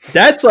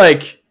 That's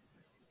like,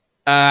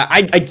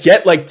 I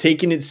get like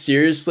taking it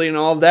seriously and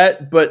all of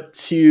that, but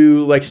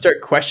to like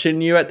start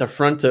questioning you at the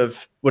front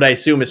of what I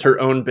assume is her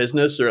own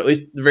business, or at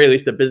least the very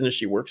least the business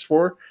she works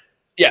for.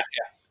 Yeah.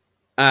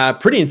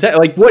 Pretty intense.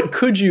 Like, what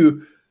could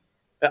you?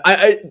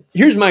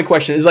 Here's my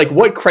question: is like,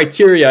 what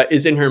criteria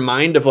is in her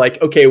mind of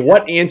like, okay,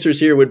 what answers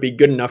here would be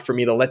good enough for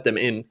me to let them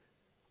in?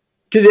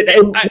 Because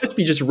it must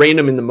be just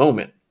random in the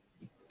moment.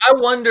 I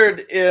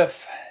wondered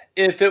if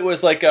it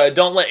was like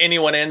don't let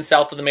anyone in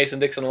south of the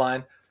Mason-Dixon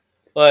line.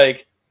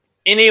 Like,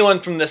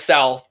 anyone from the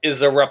South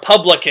is a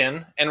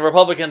Republican, and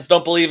Republicans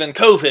don't believe in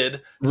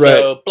COVID, right.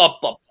 So blah,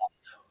 blah, blah.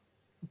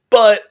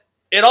 But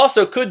it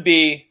also could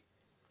be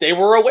they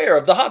were aware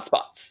of the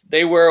hotspots.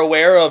 They were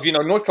aware of,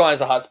 North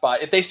Carolina's a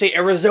hotspot. If they say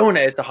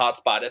Arizona, it's a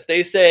hotspot. If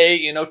they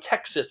say,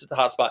 Texas, it's a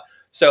hotspot.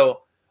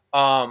 So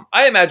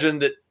I imagine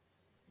that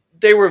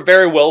they were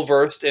very well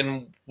versed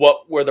in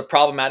what were the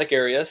problematic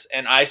areas.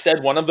 And I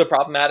said one of the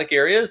problematic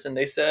areas, and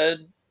they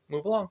said,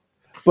 move along.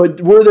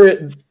 But were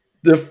there...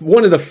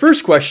 one of the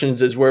first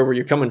questions is where were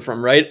you coming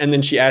from, right? And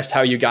then she asked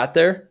how you got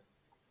there.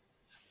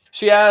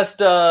 She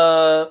asked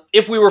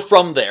if we were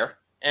from there,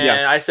 and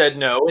I said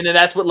no. And then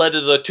that's what led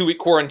to the 2-week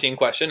quarantine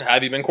question.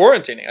 Have you been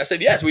quarantining? I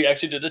said yes. We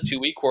actually did a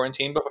 2-week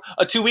quarantine, but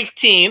a 2-week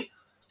teen.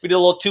 We did a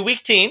little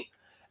 2-week teen,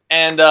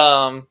 and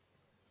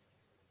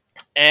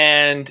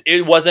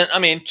it wasn't. I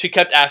mean, she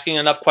kept asking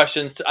enough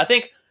questions. I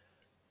think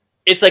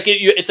it's like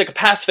it's like a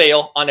pass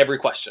fail on every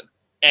question.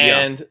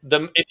 And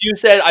if you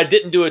said I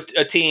didn't do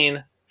a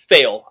teen.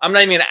 Fail. I'm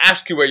not even going to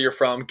ask you where you're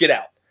from. Get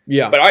out.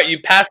 Yeah. But all right,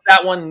 you passed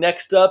that one.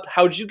 Next up,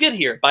 how'd you get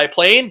here? By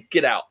plane?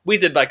 Get out. We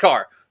did by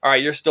car. All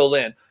right, you're still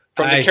in.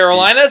 From the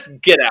Carolinas?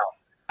 Get out.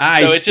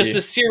 So it's just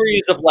a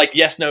series of like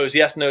yes, no's,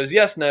 yes, no's,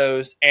 yes,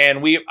 no's.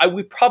 And we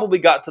probably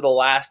got to the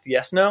last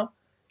yes, no,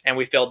 and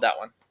we failed that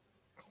one.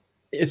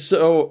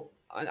 So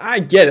I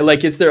get it.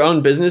 Like, it's their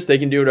own business. They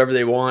can do whatever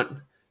they want.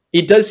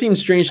 It does seem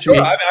strange to me.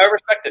 I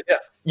respect it, yeah.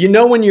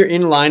 When you're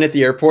in line at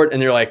the airport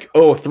and they're like,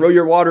 oh, throw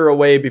your water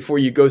away before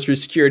you go through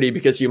security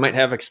because you might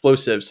have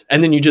explosives.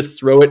 And then you just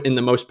throw it in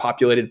the most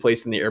populated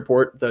place in the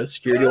airport, the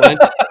security line.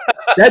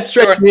 That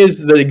strikes me as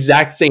the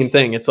exact same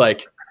thing. It's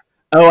like,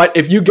 oh,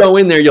 if you go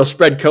in there, you'll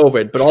spread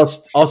COVID, but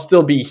I'll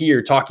still be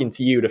here talking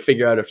to you to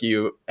figure out if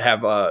you have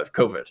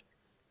COVID.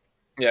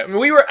 Yeah, I mean,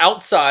 we were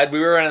outside. We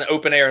were in an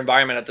open air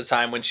environment at the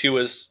time when she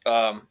was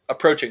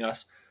approaching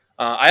us.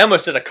 I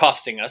almost said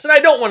accosting us, and I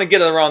don't want to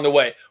get it around the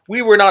way.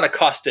 We were not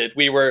accosted.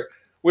 We were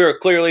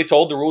clearly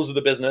told the rules of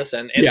the business,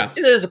 and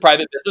it is a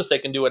private business. They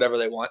can do whatever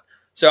they want.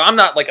 So I'm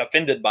not like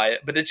offended by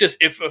it, but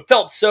it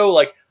felt so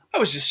like I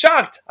was just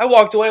shocked. I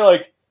walked away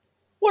like,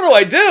 what do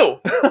I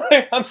do?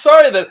 I'm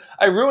sorry that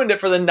I ruined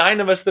it for the 9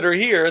 of us that are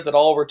here that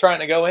all were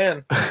trying to go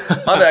in.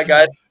 My bad,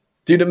 guys.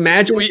 Dude,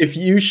 imagine if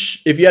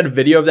you had a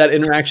video of that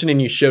interaction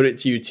and you showed it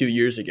to you 2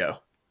 years ago.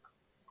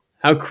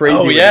 How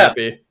crazy would that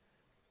be?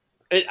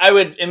 I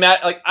would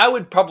imagine, like, I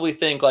would probably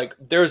think like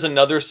there's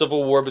another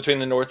civil war between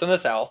the North and the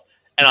South,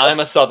 and I'm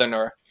a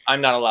Southerner.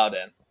 I'm not allowed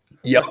in.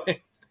 Yep. I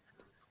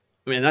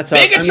mean, that's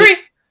bigotry.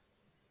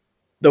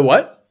 The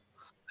what?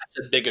 I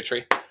said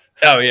bigotry.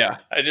 Oh yeah.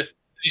 I just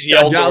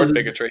yelled the word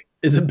bigotry.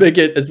 Is a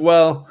bigot as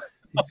well.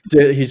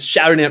 He's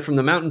shouting it from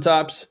the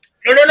mountaintops.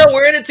 No.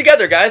 We're in it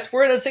together, guys.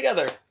 We're in it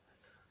together.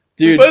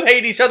 Dude, we both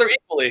hate each other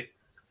equally.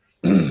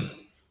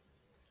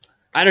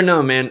 I don't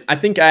know, man. I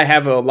think I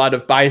have a lot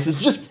of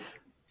biases.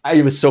 I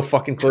was so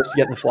fucking close to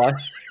getting the fly.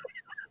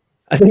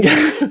 I think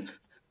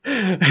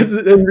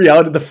in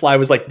reality, the fly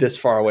was like this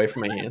far away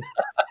from my hands.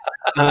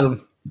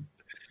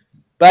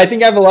 But I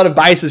think I have a lot of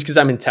biases because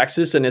I'm in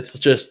Texas and it's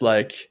just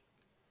like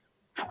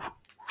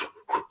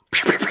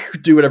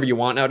do whatever you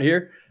want out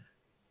here.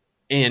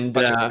 And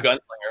bunch of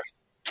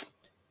gunslingers.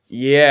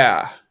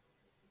 Yeah.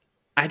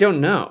 I don't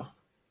know.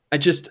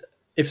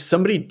 If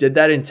somebody did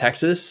that in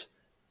Texas,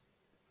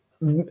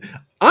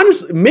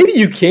 honestly, maybe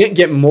you can't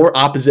get more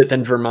opposite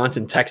than Vermont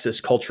and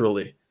Texas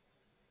culturally.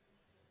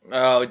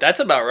 Oh, that's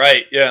about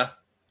right. Yeah.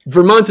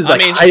 Vermont is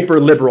hyper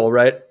liberal,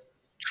 right?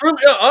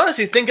 Truly,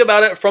 honestly, think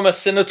about it from a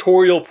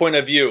senatorial point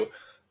of view.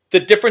 The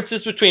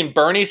differences between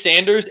Bernie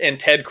Sanders and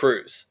Ted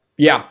Cruz.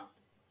 Yeah.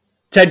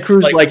 Ted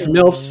Cruz likes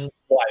MILFs.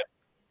 Wild.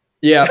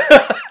 Yeah.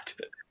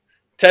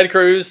 Ted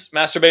Cruz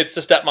masturbates to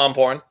stepmom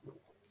porn.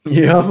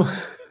 Yeah.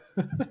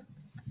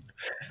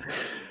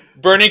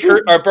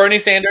 Bernie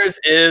Sanders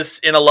is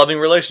in a loving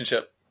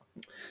relationship.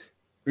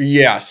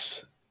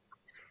 Yes.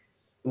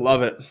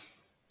 Love it.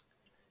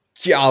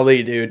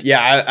 Golly, dude.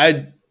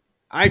 Yeah,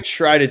 I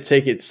try to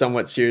take it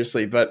somewhat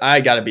seriously, but I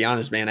gotta be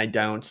honest, man, I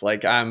don't.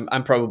 Like I'm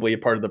probably a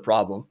part of the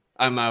problem.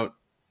 I'm out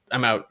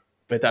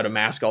without a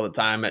mask all the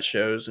time at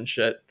shows and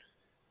shit.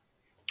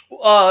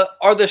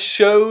 Are the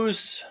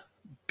shows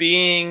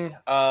being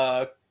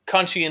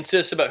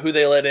conscientious about who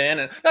they let in,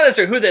 and not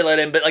necessarily who they let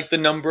in, but like the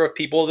number of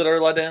people that are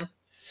let in?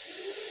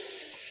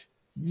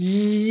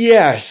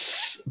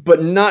 Yes,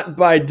 but not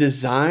by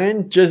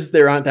design. Just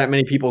there aren't that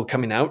many people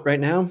coming out right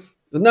now.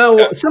 No,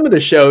 Okay. some of the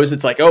shows,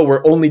 it's like, oh,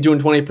 we're only doing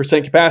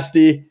 20%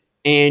 capacity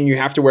and you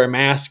have to wear a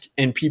mask,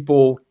 and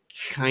people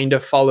kind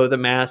of follow the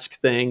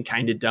mask thing,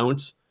 kind of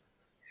don't.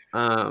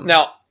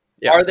 Now,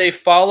 Yeah. are they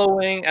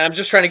following? And I'm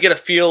just trying to get a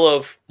feel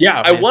of.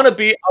 Yeah. I man. want to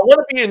be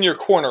in your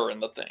corner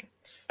in the thing.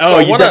 Oh, So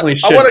I you wanna- definitely I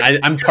should. wanna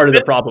I'm part of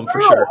the problem for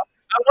sure.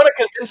 I want to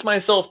convince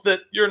myself that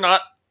you're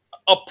not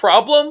a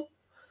problem.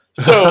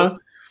 So Uh-huh.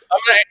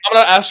 I'm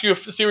gonna ask you a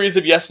series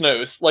of yes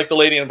nos, like the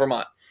lady in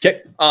Vermont.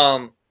 Okay.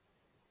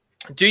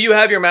 Do you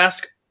have your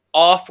mask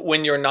off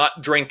when you're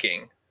not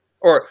drinking,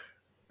 or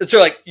so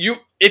like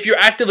if you're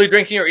actively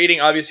drinking or eating,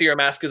 obviously your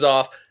mask is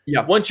off.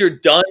 Yeah. Once you're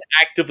done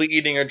actively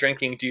eating or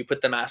drinking, do you put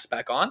the mask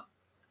back on?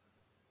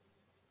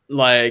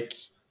 Like,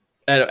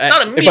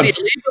 Not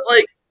immediately, but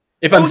like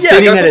if I'm oh, yeah,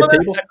 sitting gotta at put a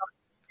my mask table, back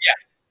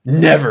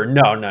never.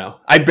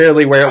 No. I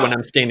barely wear it when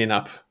I'm standing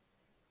up.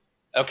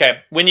 on. Okay,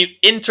 when you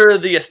enter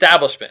the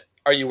establishment,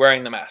 are you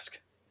wearing the mask?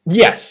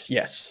 Yes.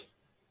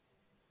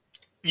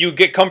 You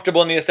get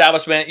comfortable in the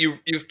establishment.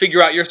 You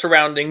figure out your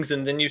surroundings,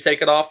 and then you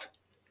take it off.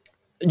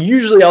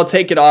 Usually I'll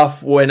take it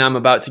off when I'm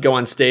about to go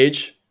on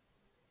stage.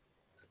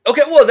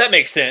 Okay, well that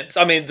makes sense.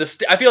 I mean,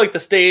 I feel like the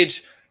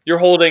stage, you're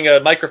holding a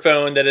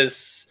microphone that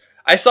is.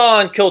 I saw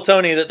on Kill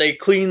Tony that they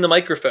clean the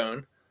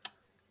microphone.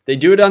 They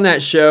do it on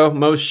that show.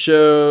 Most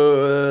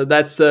show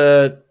that's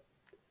a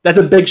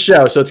big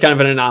show, so it's kind of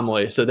an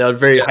anomaly. So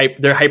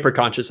they're hyper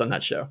conscious on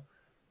that show.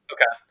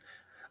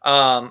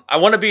 I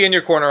want to be in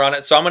your corner on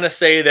it, so I'm going to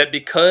say that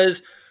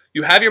because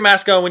you have your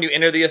mask on when you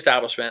enter the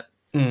establishment,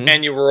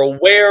 and you were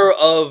aware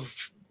of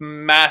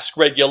mask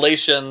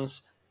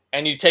regulations,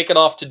 and you take it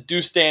off to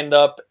do stand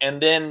up, and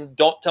then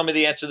don't tell me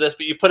the answer to this,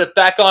 but you put it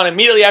back on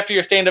immediately after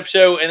your stand up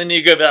show, and then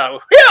you go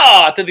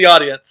yeah to the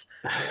audience,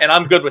 and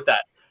I'm good with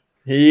that.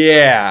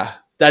 Yeah,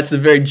 that's a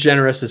very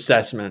generous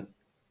assessment.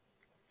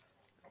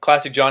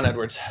 Classic John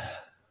Edwards.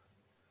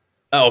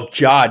 Oh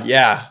God,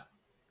 yeah.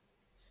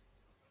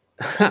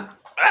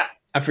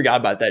 I forgot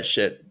about that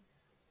shit.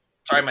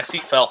 Sorry, my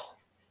seat fell.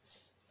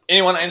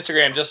 Anyone on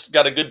Instagram just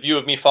got a good view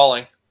of me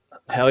falling.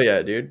 Hell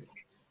yeah, dude.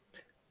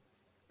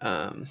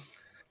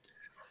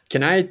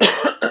 Can I?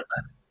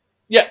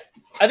 Yeah,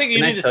 I think you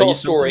Can I need to tell tell you a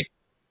story.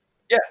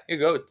 Yeah, you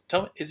go.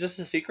 Tell me, is this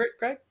a secret,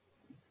 Greg?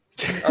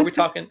 Are we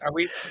talking? Are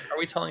we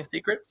telling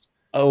secrets?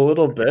 A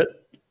little bit.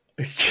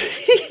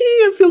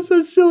 I feel so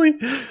silly.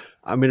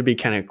 I'm gonna be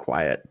kind of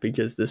quiet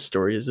because this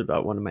story is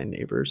about one of my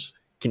neighbors.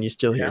 Can you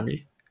still hear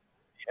me?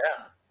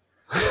 Yeah.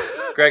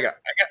 Greg,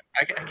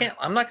 I can't.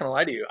 I'm not gonna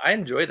lie to you. I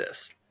enjoy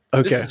this.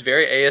 Okay. This is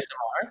very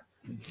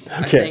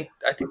ASMR. Okay.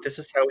 I think this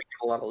is how we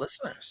get a lot of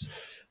listeners.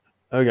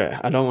 Okay.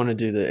 I don't want to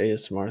do the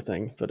ASMR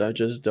thing, but I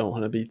just don't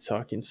want to be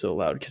talking so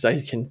loud because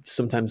I can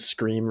sometimes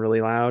scream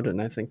really loud,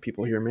 and I think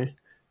people hear me.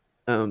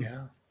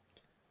 Yeah.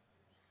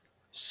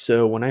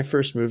 So when I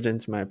first moved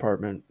into my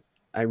apartment,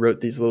 I wrote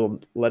these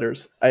little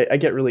letters. I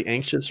get really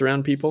anxious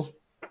around people,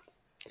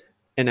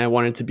 and I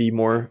wanted to be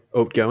more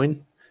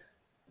outgoing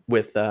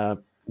with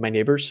my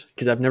neighbors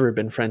because I've never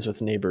been friends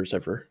with neighbors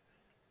ever.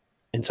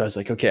 And so I was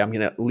like, okay, I'm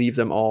going to leave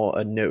them all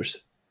a note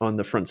on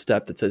the front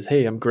step that says,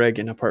 hey, I'm Greg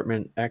in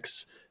apartment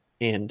X.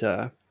 And,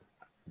 Almost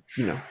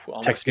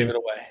text me. gave it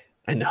away.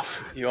 I know.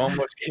 You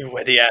almost gave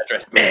away the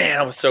address. Man,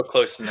 I was so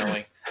close to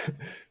knowing.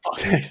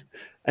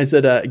 I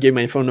said, I gave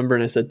my phone number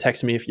and I said,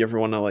 text me if you ever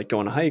want to like go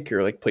on a hike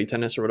or like play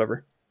tennis or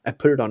whatever. I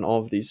put it on all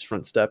of these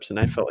front steps and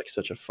I felt like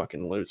such a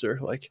fucking loser.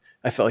 Like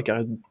I felt like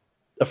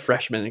a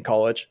freshman in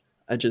college.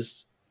 I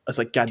was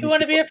like, God, You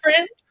want to be a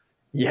friend?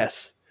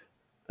 Yes.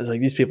 I was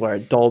like, these people are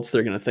adults.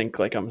 They're going to think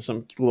like I'm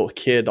some little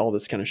kid, all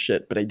this kind of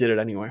shit. But I did it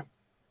anyway.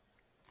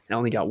 I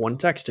only got one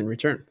text in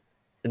return.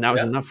 And that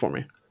was enough for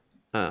me.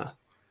 Guy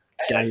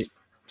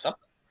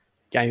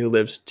who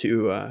lives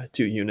two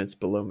units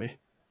below me.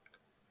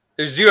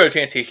 There's zero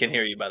chance he can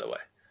hear you, by the way.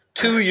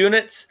 2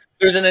 units?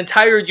 There's an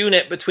entire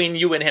unit between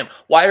you and him.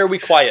 Why are we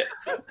quiet?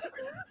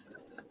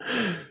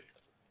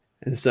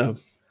 And so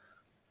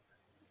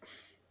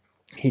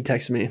he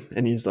texts me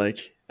and he's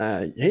like,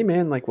 hey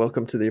man, like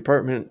welcome to the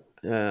apartment.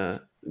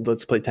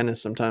 Let's play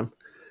tennis sometime.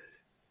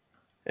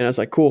 And I was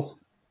like, cool.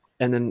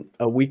 And then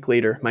a week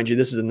later, mind you,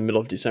 this is in the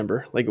middle of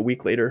December, like a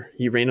week later,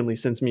 he randomly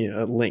sends me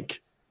a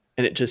link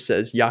and it just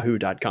says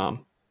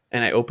yahoo.com.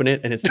 And I open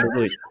it and it's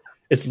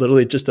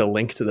literally just a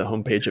link to the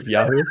homepage of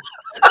Yahoo.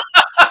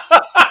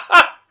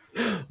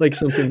 like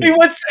something. He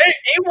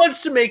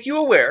wants to make you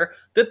aware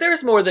that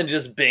there's more than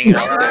just Bing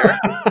out there.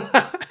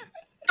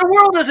 The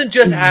world isn't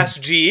just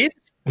Ask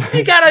Jeeves.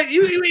 You gotta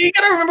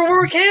remember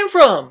where we came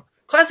from.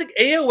 Classic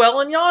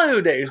AOL and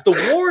Yahoo days.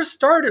 The war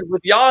started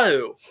with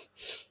Yahoo.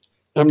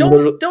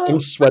 I'm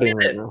sweating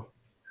right now.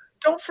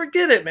 Don't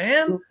forget it,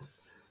 man.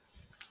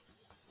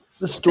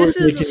 The story's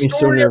This is making me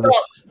so nervous.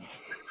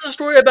 This is a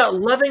story about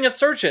loving a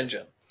search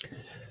engine.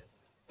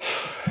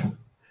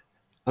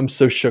 I'm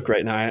so shook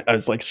right now. I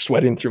was like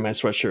sweating through my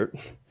sweatshirt.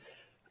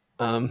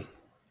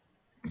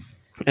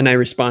 And I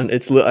respond,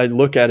 I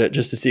look at it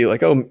just to see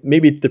like, oh,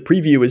 maybe the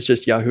preview is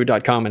just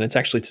yahoo.com and it's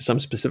actually to some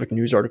specific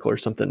news article or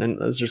something.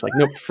 And it was just like,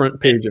 nope, front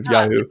page of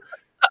Yahoo.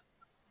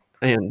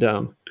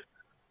 And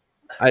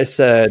I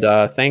said,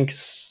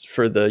 thanks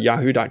for the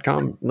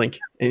yahoo.com link.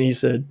 And he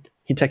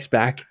texts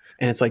back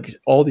and it's like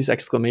all these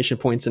exclamation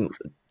points and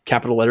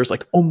capital letters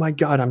like, oh my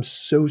God, I'm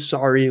so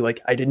sorry. Like,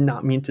 I did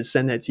not mean to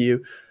send that to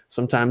you.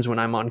 Sometimes when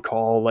I'm on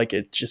call, like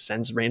it just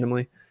sends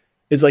randomly.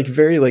 It's like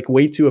very like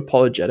way too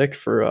apologetic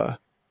for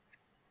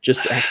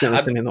just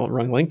accidentally sending the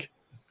wrong link.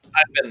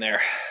 I've been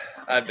there.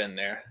 I've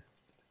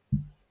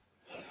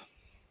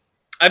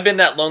been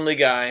that lonely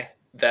guy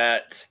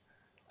that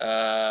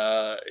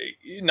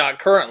not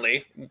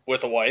currently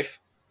with a wife,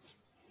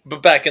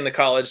 but back in the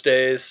college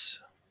days,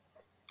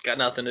 got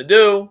nothing to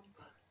do,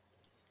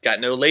 got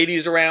no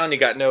ladies around, you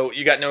got no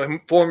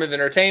form of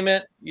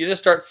entertainment. You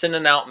just start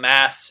sending out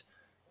mass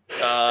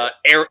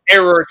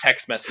error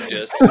text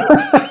messages.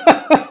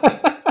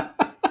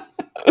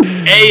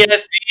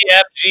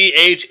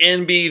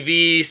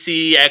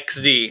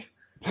 ASDFGHNBVCXZ.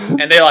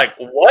 And they're like,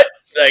 what?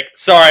 Like,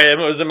 sorry, it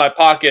was in my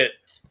pocket.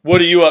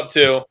 What are you up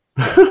to?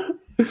 They're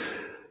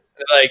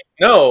like,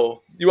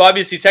 no, you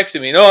obviously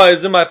texted me. No,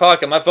 it's in my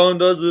pocket. My phone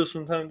does this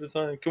from time to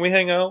time. Can we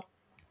hang out?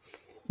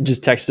 You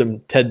just text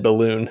them Ted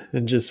Balloon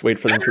and just wait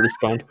for them to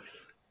respond.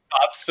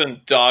 Pops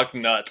and dog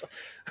nut.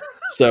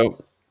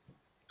 So,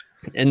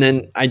 and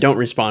then I don't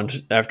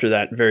respond after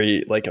that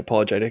very like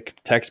apologetic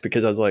text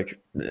because I was like,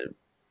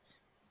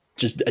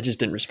 I just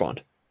didn't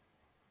respond.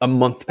 A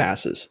month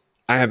passes.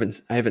 I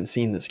haven't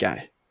seen this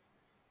guy.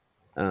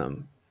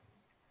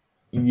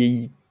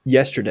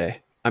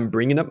 Yesterday, I'm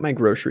bringing up my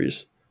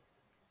groceries,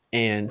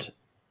 and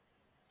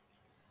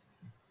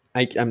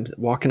I'm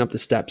walking up the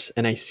steps,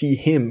 and I see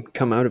him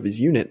come out of his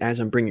unit as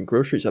I'm bringing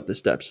groceries up the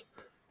steps.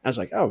 I was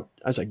like,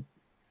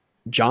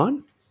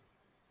 John?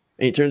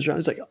 And he turns around.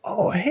 He's like,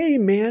 oh, hey,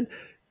 man.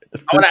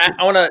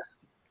 I want to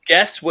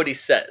guess what he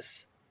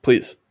says.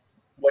 Please.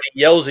 When he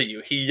yells at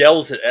you, he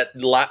yells it at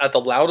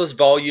the loudest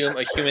volume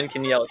a human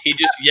can yell. He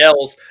just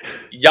yells,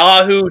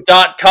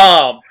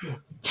 yahoo.com.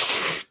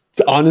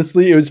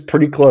 Honestly, it was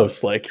pretty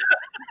close. Like,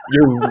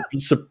 you're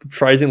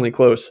surprisingly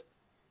close.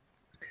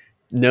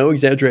 No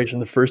exaggeration.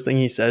 The first thing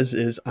he says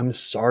is, I'm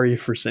sorry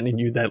for sending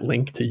you that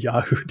link to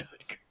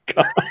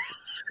yahoo.com.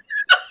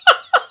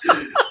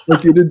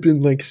 Like, it had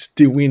been like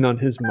stewing on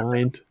his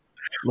mind.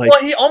 Like,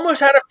 well, he almost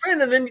had a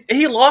friend, and then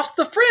he lost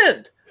the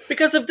friend.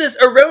 Because of this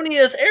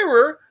erroneous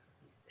error,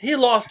 he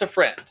lost a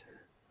friend.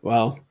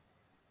 Well,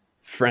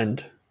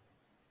 friend.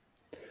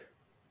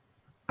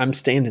 I'm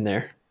standing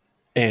there,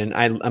 and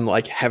I'm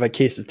like, have a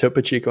case of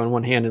Topo Chico in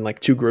one hand and like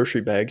 2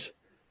 grocery bags.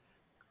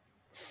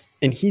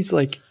 And he's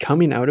like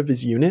coming out of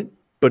his unit,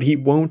 but he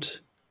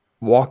won't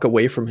walk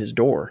away from his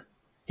door.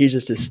 He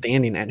just is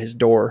standing at his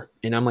door,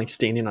 and I'm like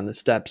standing on the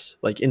steps.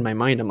 Like in my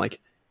mind, I'm like,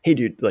 hey,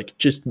 dude, like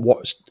just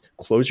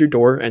close your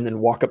door and then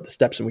walk up the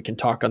steps and we can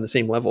talk on the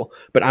same level.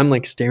 But I'm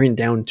like staring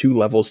down 2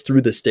 levels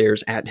through the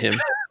stairs at him.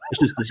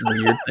 It's just this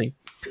weird thing.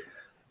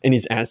 And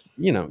he's asked,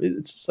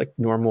 it's just like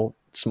normal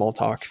small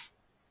talk.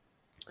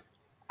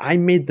 I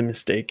made the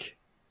mistake.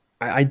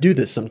 I do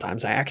this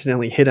sometimes. I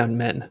accidentally hit on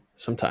men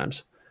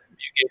sometimes.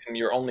 You gave him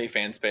your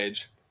OnlyFans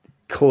page.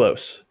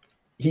 Close.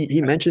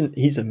 He mentioned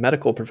he's a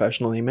medical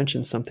professional. He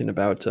mentioned something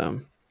about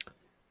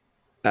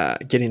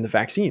getting the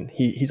vaccine.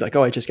 He's like,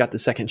 oh, I just got the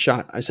 2nd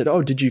shot. I said,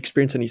 oh, did you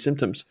experience any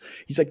symptoms?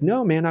 He's like,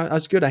 no, man, I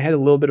was good. I had a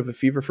little bit of a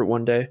fever for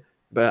one day,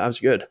 but I was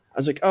good. I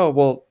was like, oh,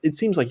 well, it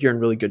seems like you're in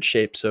really good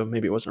shape, so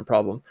maybe it wasn't a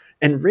problem.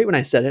 And right when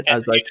I said it, I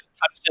was like, just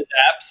touched his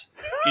abs.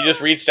 You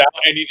just reached out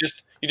and you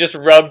just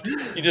rubbed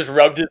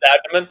his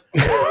abdomen.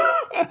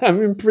 I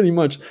mean, pretty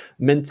much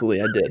mentally,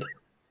 I did.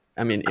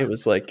 I mean, it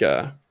was like,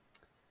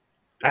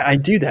 I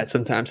do that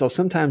sometimes. I'll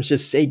sometimes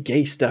just say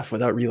gay stuff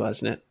without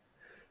realizing it.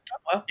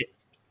 Well.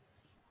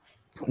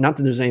 Not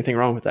that there's anything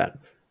wrong with that.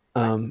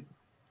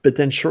 But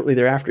then shortly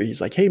thereafter,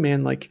 he's like, hey,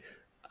 man, like,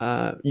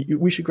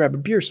 we should grab a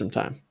beer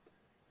sometime.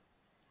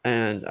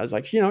 And I was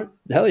like,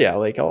 hell yeah,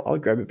 like, I'll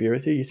grab a beer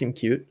with you. You seem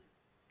cute.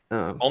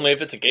 Only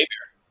if it's a gay beer.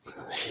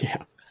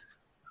 Yeah.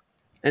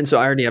 And so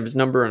I already have his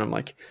number, and I'm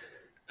like,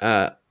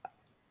 I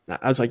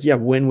was like, yeah,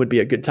 when would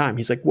be a good time?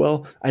 He's like,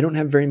 well, I don't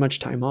have very much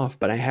time off,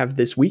 but I have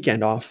this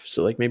weekend off.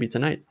 So like maybe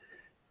tonight.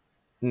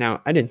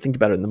 Now, I didn't think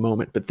about it in the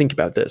moment, but think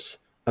about this.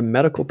 A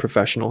medical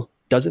professional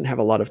doesn't have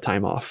a lot of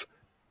time off.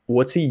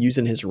 What's he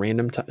using his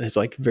his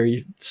like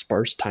very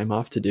sparse time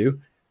off to do?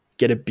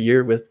 Get a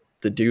beer with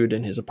the dude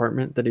in his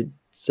apartment that he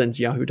sends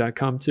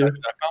yahoo.com to?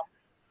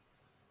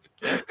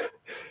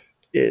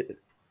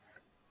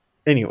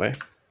 Anyway.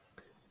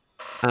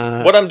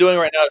 What I'm doing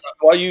right now is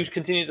while you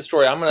continue the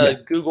story, I'm going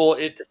to Google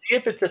it to see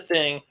if it's a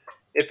thing,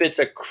 if it's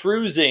a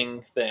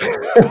cruising thing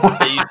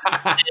that you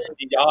send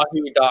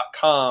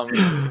yahoo.com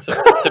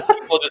to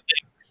people to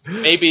think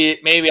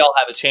maybe I'll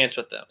have a chance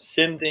with them.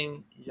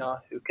 Sending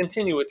Yahoo.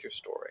 Continue with your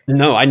story.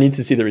 No, I need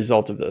to see the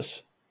result of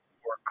this.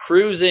 For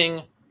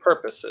cruising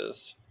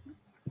purposes.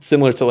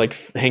 Similar to like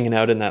hanging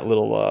out in that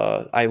little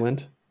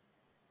island.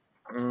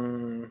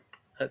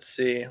 Let's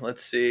see.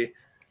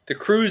 The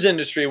cruise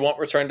industry won't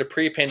return to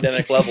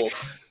pre-pandemic levels.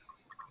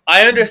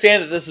 I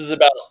understand that this is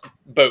about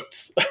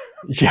boats.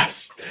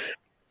 Yes.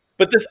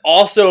 But this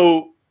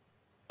also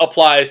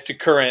applies to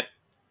current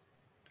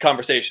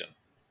conversation.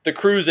 The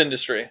cruise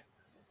industry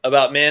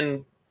about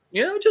men,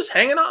 just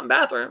hanging out in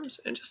bathrooms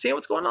and just seeing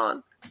what's going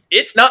on.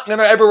 It's not going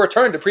to ever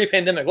return to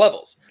pre-pandemic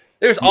levels.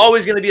 There's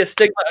always going to be a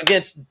stigma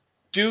against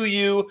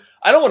I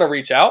don't want to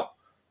reach out.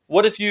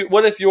 What if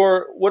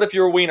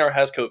your wiener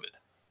has COVID?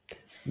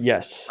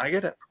 Yes. I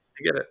get it.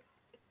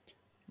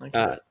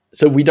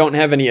 So we don't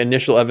have any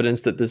initial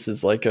evidence that this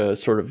is like a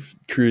sort of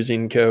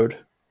cruising code.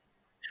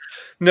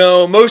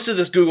 No, most of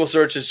this Google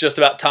search is just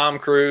about Tom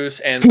Cruise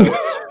and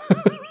boats.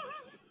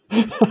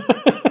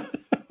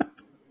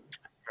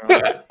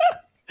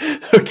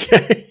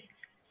 Okay.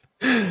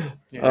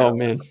 Yeah, oh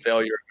man,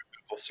 failure of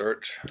Google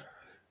search.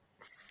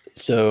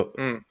 So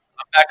I'm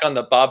back on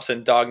the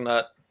Bobson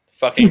Dognut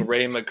fucking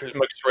Ray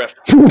McSwift.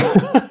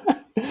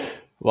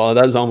 Well,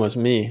 that was almost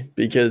me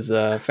because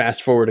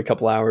fast forward a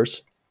couple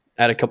hours,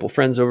 I had a couple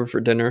friends over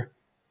for dinner.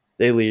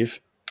 They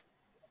leave,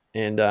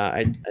 and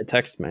I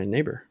text my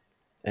neighbor,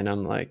 and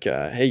I'm like,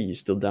 "Hey, you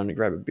still down to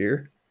grab a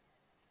beer?"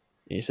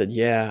 And he said,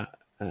 "Yeah."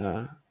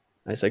 I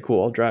said,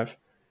 "Cool, I'll drive."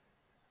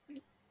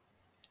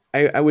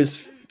 I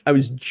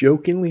was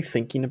jokingly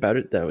thinking about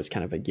it that it was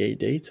kind of a gay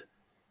date,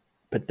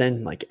 but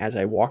then like as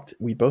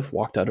we both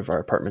walked out of our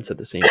apartments at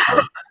the same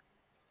time.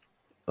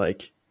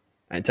 Like,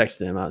 I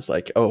texted him. I was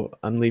like, "Oh,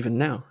 I'm leaving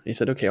now." He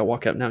said, "Okay, I'll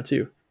walk out now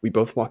too." We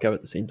both walk out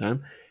at the same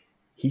time.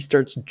 He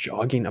starts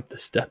jogging up the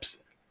steps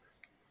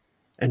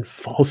and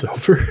falls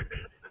over.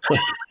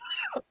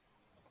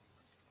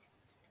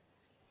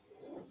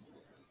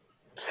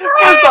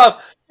 First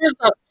off,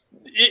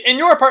 in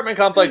your apartment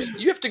complex,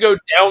 you have to go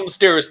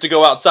downstairs to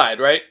go outside,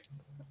 right?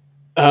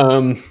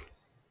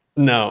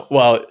 No.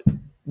 Well,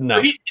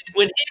 no. So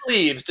when he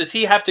leaves, does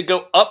he have to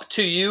go up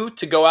to you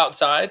to go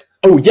outside?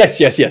 Oh,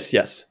 yes.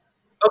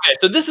 Okay,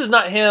 so this is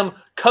not him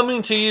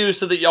coming to you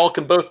so that y'all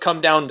can both come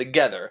down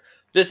together.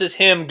 This is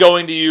him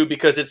going to you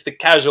because it's the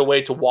casual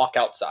way to walk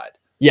outside.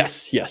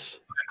 Yes.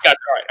 Gotcha.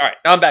 All right.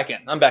 Now I'm back in.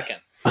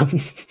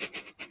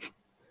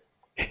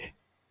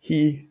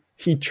 He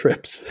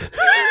trips.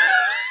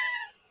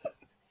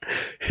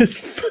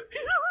 His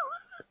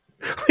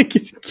like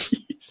his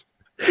keys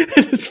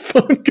and his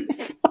phone go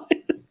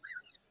flying.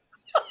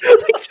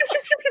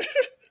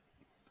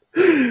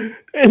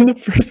 And the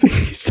first thing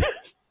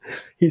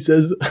he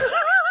says,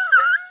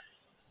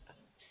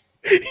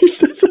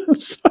 "I'm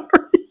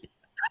sorry."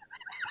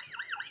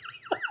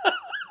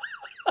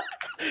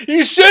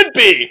 You should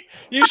be.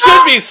 You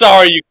should be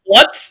sorry, you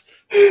klutz.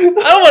 I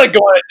don't want to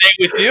go on a date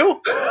with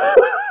you.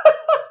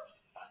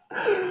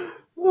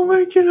 Oh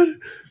my god.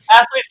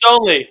 Athletes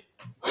only.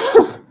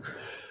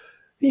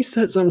 He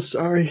says, "I'm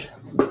sorry."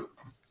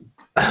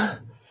 And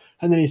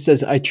then he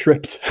says, "I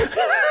tripped."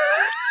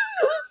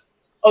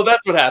 Oh,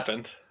 that's what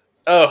happened.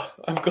 Oh,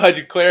 I'm glad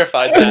you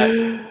clarified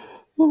that.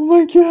 Oh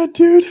my god,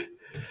 dude.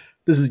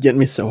 This is getting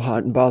me so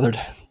hot and bothered.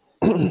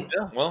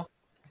 Yeah, well.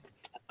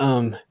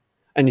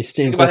 And he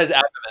stands Think about up. his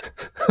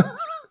abdomen.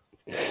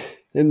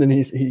 And then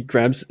he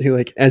grabs,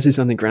 like, as he's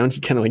on the ground,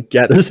 he kind of like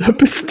gathers up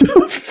his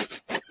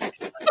stuff.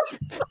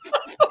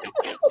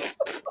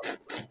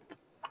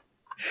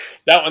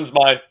 That one's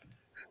mine.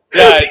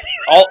 Yeah,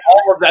 all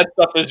of that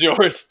stuff is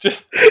yours.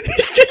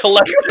 He's just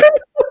collect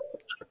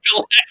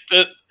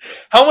it.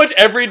 How much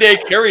everyday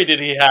carry did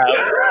he have?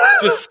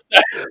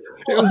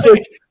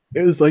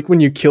 It was like when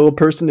you kill a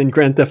person in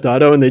Grand Theft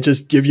Auto and they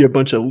just give you a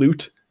bunch of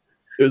loot.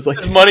 It was like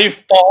his money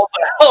falls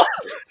out.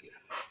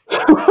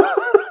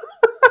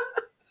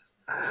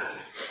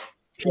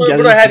 What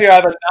do I have here? I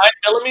have a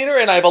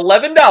 9mm and I have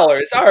 $11.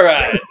 All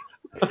right.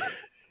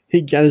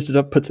 He gathers it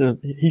up,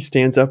 he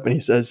stands up and he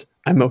says,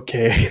 "I'm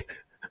okay."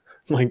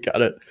 I'm like,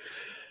 got it.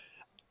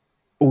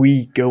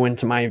 We go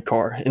into my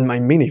car, in my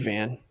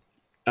minivan,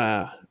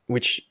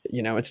 which,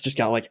 it's just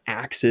got like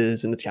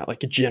axes and it's got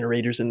like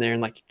generators in there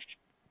and like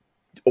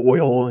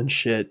oil and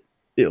shit.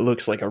 It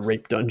looks like a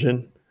rape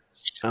dungeon.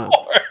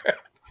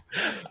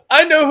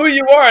 I know who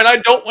you are and I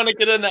don't want to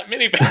get in that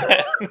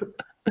minivan.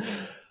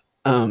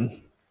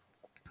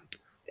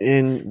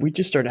 And we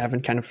just started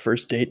having kind of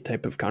first date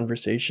type of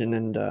conversation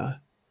and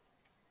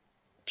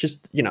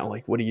just,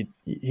 like, what do you,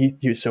 he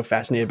was so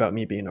fascinated about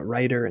me being a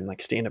writer and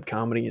like stand-up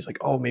comedy. He's like,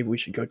 "Oh, maybe we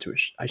should go to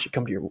I should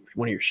come to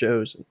one of your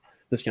shows," and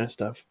this kind of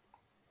stuff.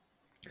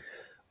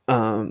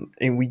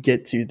 And we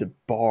get to the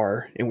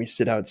bar and we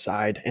sit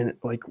outside and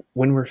like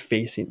when we're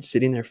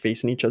sitting there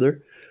facing each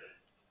other,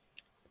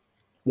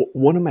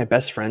 one of my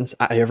best friends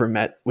I ever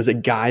met was a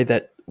guy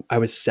that I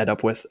was set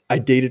up with. I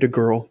dated a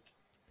girl.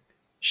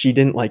 She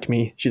didn't like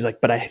me. She's like,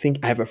 but I think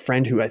I have a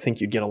friend who I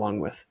think you'd get along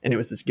with. And it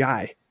was this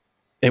guy.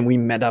 And we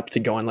met up to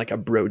go on like a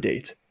bro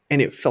date.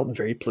 And it felt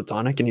very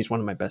platonic. And he's one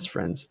of my best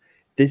friends.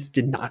 This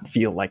did not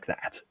feel like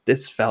that.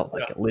 This felt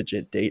like a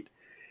legit date.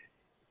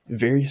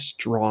 Very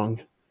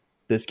strong,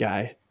 this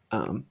guy.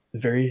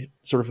 Very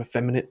sort of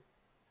effeminate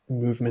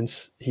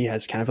movements. He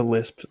has kind of a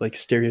lisp, like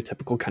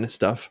stereotypical kind of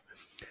stuff.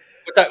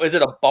 Was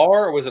it a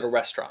bar or was it a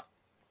restaurant?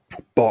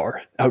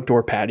 Bar,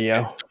 outdoor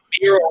patio.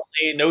 Beer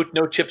only,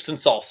 no chips and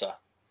salsa.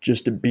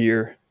 Just a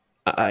beer.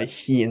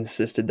 He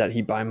insisted that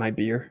he buy my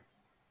beer.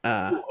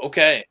 Ooh,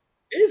 okay.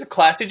 He's a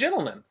classy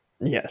gentleman.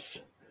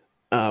 Yes.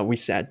 We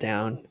sat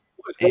down.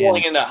 He was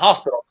rolling in that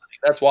hospital.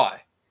 That's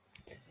why.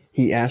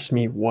 He asked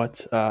me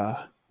what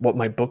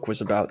my book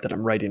was about that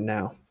I'm writing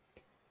now.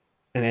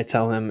 And I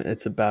tell him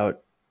it's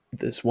about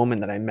this woman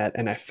that I met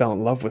and I fell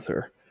in love with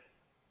her.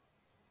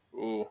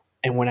 Ooh.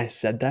 And when I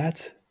said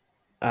that,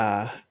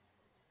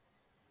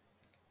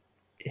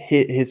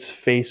 his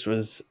face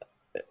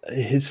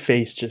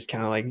just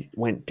kind of like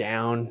went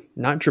down,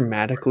 not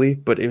dramatically,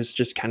 but it was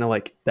just kind of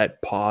like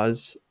that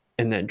pause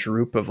and that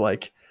droop of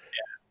like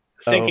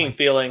sinking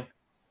feeling.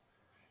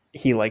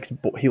 He likes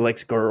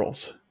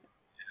girls.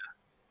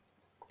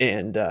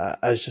 And I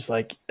was just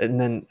like, and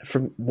then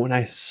from when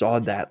I saw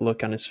that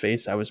look on his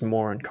face, I was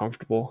more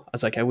uncomfortable. I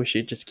was like, I wish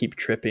he'd just keep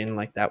tripping.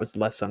 Like that was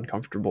less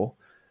uncomfortable.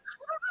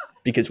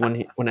 Because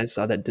when I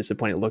saw that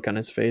disappointed look on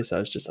his face, I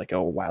was just like,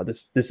 oh wow,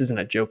 this isn't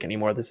a joke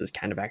anymore. This is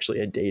kind of actually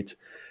a date.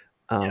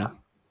 And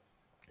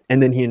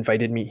then he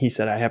invited me. He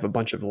said, I have a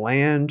bunch of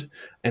land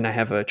and I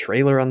have a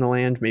trailer on the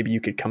land. Maybe you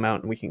could come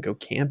out and we can go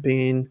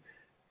camping.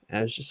 And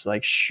I was just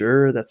like,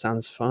 sure, that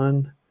sounds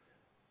fun.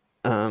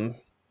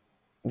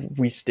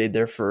 We stayed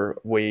there for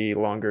way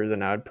longer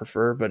than I would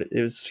prefer, but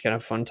it was kind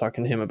of fun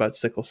talking to him about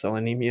sickle cell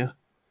anemia.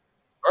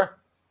 Sure.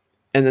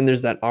 And then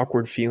there's that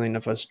awkward feeling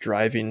of us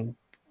driving.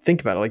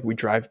 Think about it, like we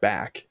drive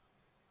back.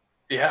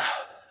 Yeah.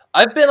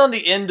 I've been on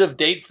the end of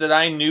dates that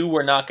I knew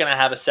were not going to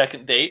have a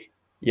second date.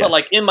 Yes. But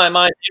like in my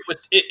mind,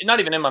 not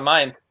even in my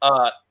mind.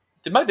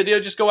 Did my video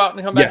just go out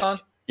and come back on?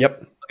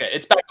 Yep. Okay,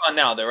 it's back on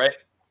now though, right?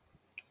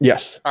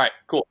 Yes. All right,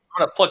 cool.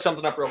 I'm going to plug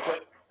something up real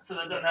quick so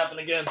that doesn't happen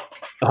again.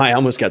 I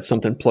almost got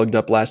something plugged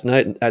up last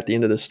night at the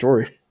end of this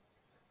story.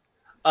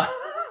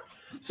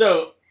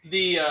 So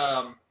the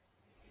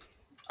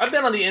I've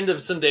been on the end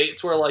of some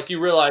dates where like you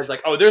realize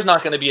like, oh, there's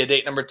not going to be a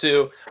date number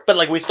 2, but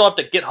like we still have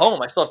to get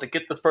home. I still have to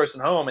get this person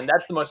home, and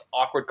that's the most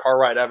awkward car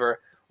ride ever.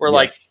 Where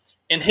like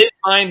in his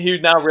mind, he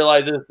now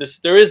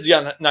realizes there is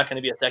not going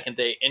to be a second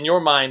date. In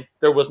your mind,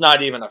 there was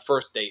not even a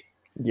first date.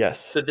 Yes.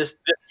 So this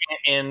can't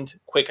end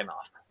quick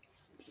enough.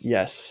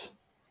 Yes.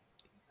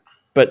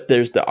 But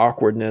there's the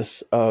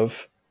awkwardness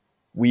of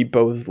we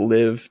both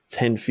live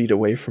 10 feet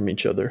away from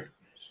each other.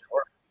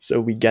 Sure. So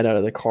we get out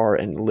of the car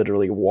and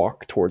literally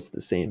walk towards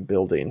the same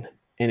building.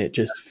 And it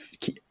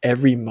just,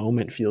 every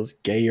moment feels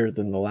gayer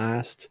than the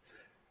last.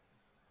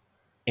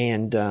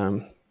 And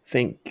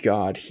thank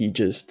God he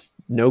just,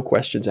 no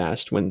questions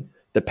asked. When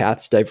the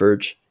paths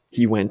diverge,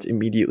 he went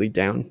immediately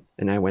down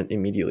and I went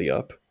immediately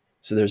up.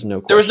 So there's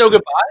no question. There was no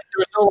goodbye? There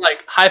was no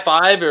like high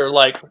five or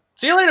like,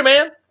 see you later,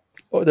 man?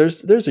 Oh,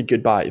 there's a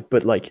goodbye,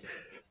 but like,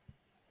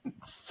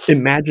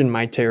 imagine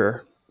my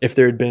terror if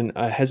there had been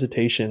a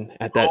hesitation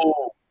at that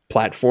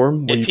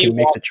platform where you can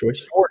make the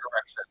choice. Your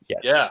direction.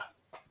 Yes. Yeah.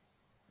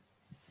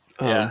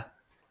 Yeah.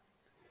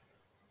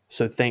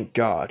 So thank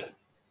God,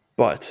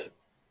 but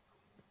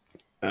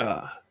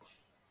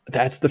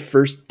that's the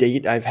first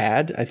date I've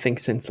had, I think,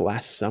 since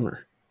last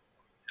summer.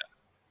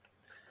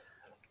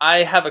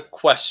 I have a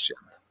question.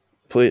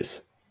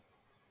 Please.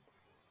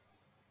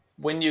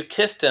 When you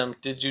kissed him,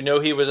 did you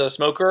know he was a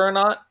smoker or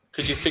not?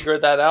 Could you figure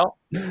that out?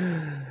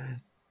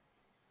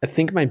 I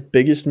think my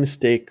biggest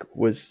mistake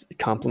was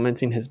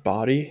complimenting his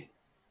body,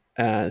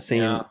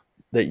 saying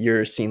that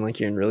you seem like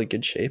you're in really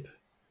good shape.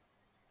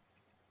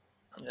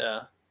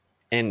 Yeah.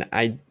 And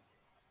I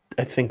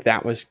think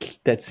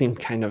that seemed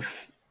kind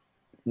of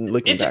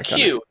looking it's back a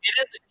cue. It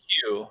is a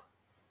cue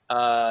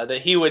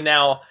that he would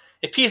now,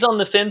 if he's on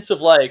the fence of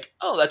like,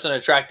 oh, that's an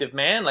attractive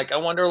man. Like, I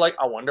wonder what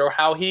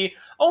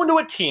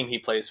team he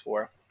plays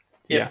for.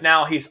 If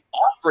now he's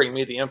offering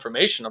me the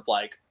information of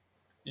like,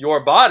 your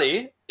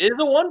body is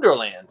a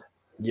wonderland.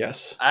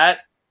 Yes. I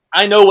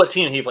know what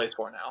team he plays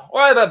for now,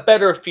 or I have a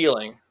better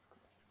feeling.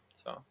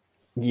 So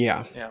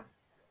yeah.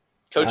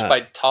 Coached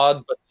by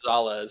Todd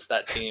Gonzalez,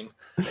 that team.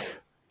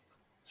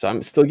 So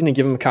I'm still going to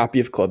give him a copy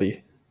of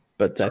Clubby,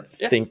 but I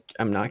think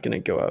I'm not going to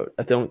go out.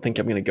 I don't think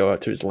I'm going to go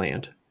out to his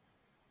land.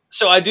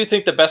 So I do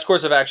think the best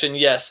course of action,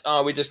 yes.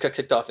 We just got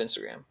kicked off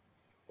Instagram.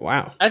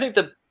 Wow. I think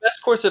the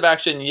best course of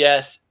action,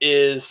 yes,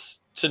 is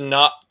to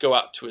not go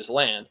out to his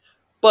land,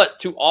 but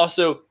to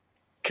also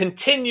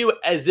continue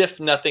as if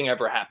nothing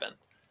ever happened.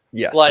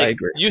 Yes, like, I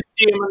agree. You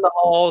see him in the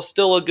hall,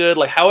 still a good,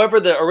 like however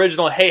the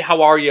original "Hey,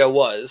 how are you"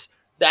 was,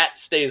 that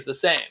stays the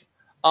same.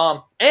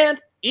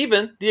 And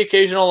even the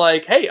occasional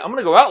like, hey, I'm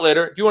gonna go out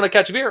later if you want to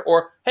catch a beer,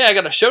 or hey, I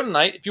got a show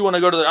tonight if you want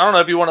to go to I don't know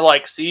if you want to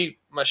like see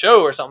my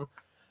show or something.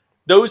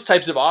 Those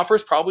types of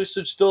offers probably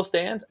should still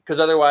stand, because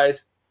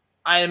otherwise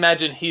I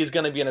imagine he's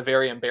going to be in a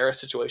very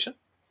embarrassed situation.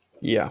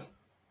 Yeah.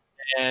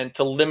 And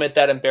to limit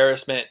that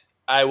embarrassment,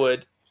 I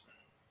would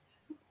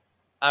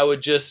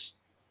just,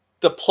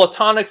 the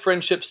platonic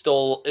friendship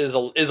still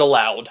is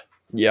allowed.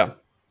 Yeah.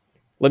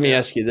 Let me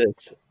ask you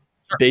this.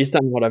 Sure. Based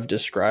on what I've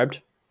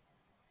described,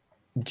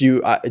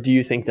 do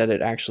you think that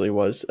it actually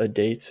was a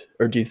date,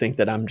 or do you think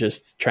that I'm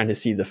just trying to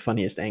see the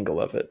funniest angle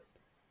of it?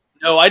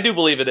 No, I do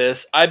believe it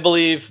is. I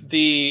believe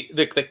the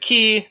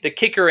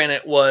kicker in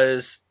it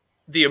was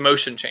the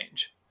emotion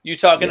change. You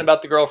talking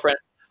about the girlfriend,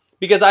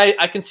 because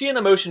I can see an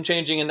emotion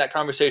changing in that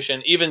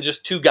conversation, even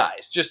just two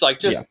guys,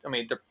 I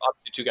mean, they're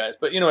obviously two guys,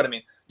 but you know what I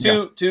mean?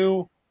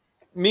 Two,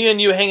 me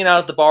and you hanging out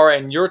at the bar,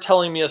 and you're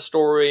telling me a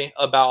story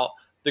about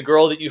the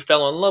girl that you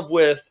fell in love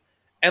with,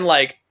 and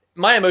like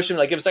my emotion,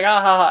 like it was like,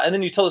 ah, ha, ha, and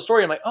then you tell the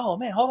story, I'm like, oh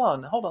man, hold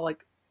on,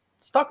 like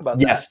let's talk about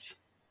that. Yes.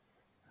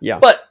 Yeah.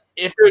 But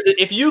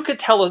if you could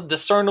tell a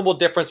discernible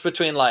difference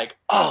between like,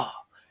 oh,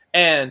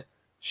 and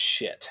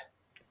shit.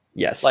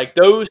 Yes. Like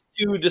those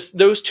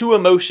two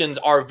emotions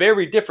are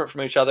very different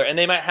from each other, and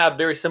they might have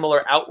very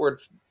similar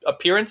outward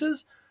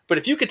appearances. But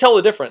if you could tell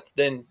the difference,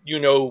 then you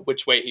know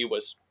which way he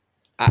was,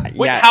 how he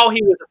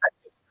was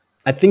affected.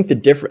 I think the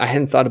difference, I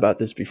hadn't thought about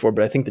this before,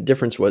 but I think the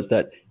difference was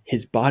that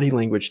his body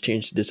language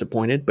changed to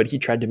disappointed, but he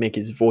tried to make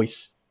his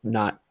voice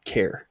not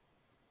care.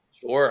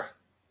 Sure.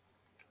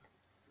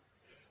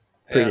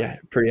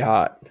 Pretty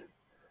hot.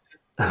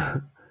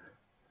 I'm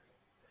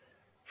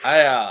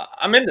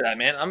into that,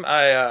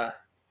 man.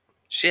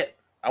 Shit.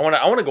 I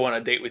want to go on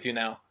a date with you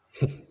now.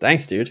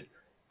 Thanks, dude.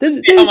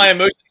 How my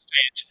emotions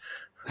change.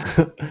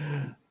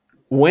 I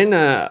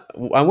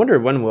wonder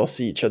when we'll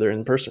see each other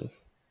in person.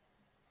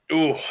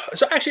 Ooh.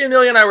 So actually,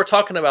 Amelia and I were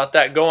talking about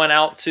that, going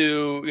out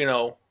to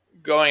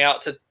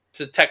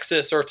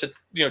Texas or to,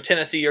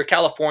 Tennessee or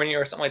California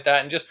or something like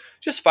that, and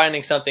just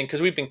finding something,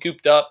 because we've been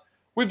cooped up.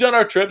 We've done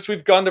our trips.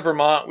 We've gone to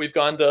Vermont. We've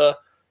gone to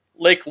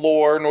Lake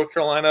Lore, North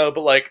Carolina,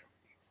 but like,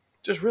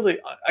 just really,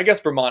 I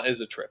guess Vermont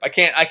is a trip. I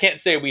can't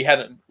say we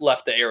haven't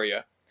left the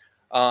area.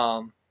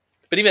 But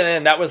even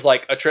then, that was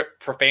like a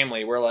trip for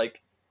family, where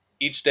like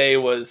each day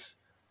was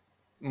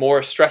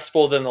more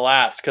stressful than the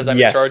last, because I'm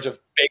in charge of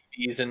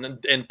babies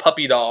and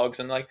puppy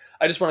dogs, and like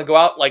I just want to go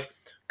out, like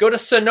go to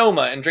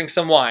Sonoma and drink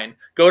some wine,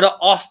 go to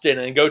Austin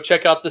and go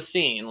check out the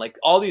scene, like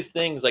all these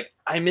things. Like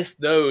I miss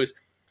those,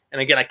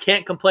 and again, I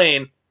can't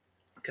complain,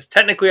 because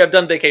technically I've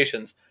done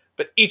vacations,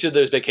 but each of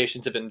those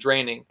vacations have been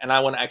draining, and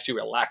I want to actually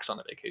relax on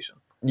a vacation.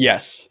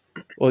 Yes.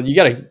 Well, you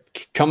got to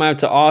come out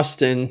to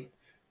Austin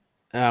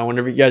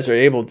whenever you guys are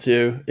able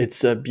to.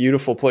 It's a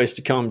beautiful place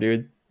to come,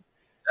 dude.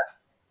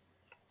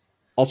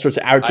 All sorts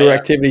of outdoor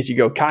activities. You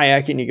go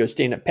kayaking, you go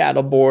stand up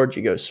paddleboard,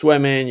 you go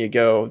swimming, you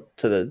go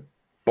to the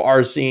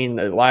bar scene,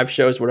 the live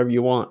shows, whatever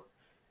you want.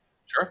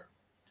 Sure.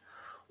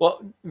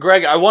 Well,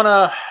 Greg,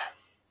 we're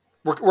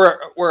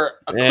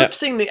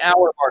eclipsing the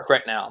hour mark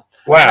right now.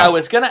 Wow. And I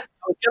was gonna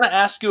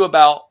ask you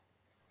about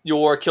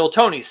your Kill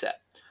Tony set,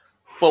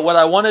 but what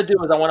I want to do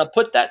is I want to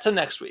put that to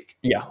next week.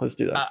 Yeah, let's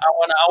do that.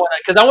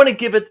 I want to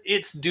give it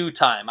its due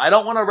time. I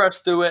don't want to rush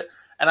through it,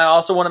 and I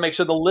also want to make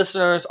sure the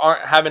listeners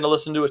aren't having to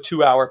listen to a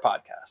 2-hour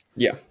podcast.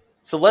 Yeah.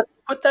 So let's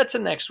put that to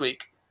next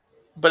week.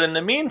 But in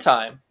the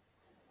meantime,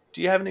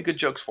 do you have any good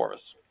jokes for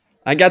us?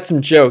 I got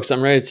some jokes.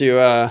 I'm ready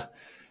to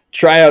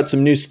try out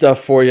some new stuff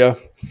for you.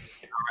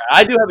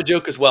 I do have a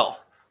joke as well.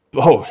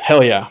 Oh,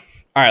 hell yeah.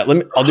 All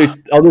right,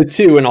 I'll do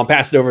two, and I'll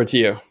pass it over to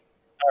you. All right,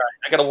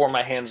 I got to warm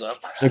my hands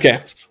up.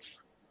 Okay.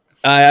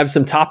 I have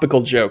some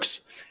topical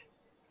jokes.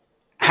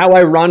 How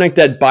ironic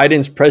that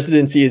Biden's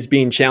presidency is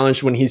being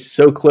challenged when he's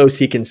so close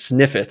he can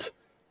sniff it.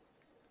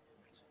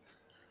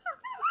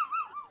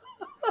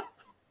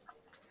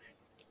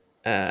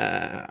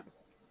 There's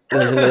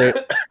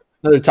another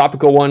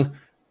topical one.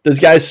 Those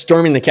guys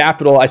storming the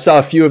Capitol, I saw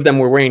a few of them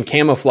were wearing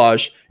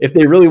camouflage. If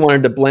they really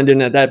wanted to blend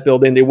in at that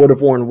building, they would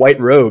have worn white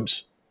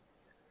robes.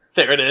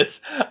 There it is.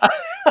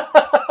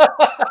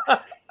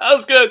 That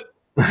was good.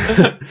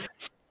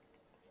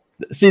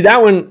 See,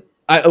 that one,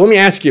 let me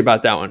ask you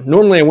about that one.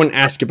 Normally, I wouldn't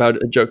ask about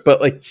a joke,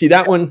 but like, see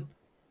that one,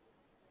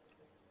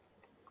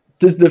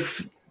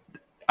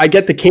 I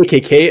get the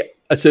KKK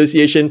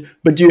association,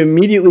 but do you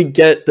immediately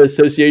get the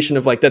association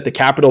of like that the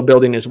Capitol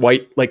building is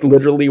white, like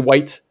literally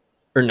white,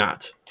 or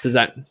not? Does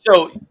that?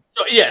 So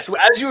yes,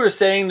 as you were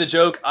saying the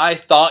joke, I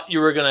thought you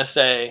were gonna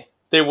say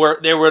they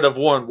would have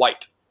worn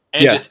white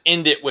and just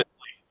end it with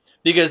white,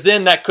 because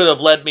then that could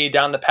have led me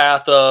down the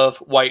path of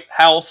White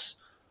House,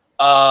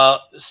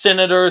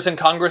 senators and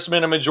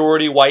congressmen a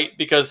majority white,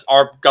 because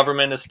our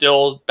government is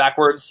still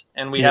backwards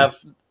and we have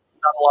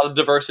not a lot of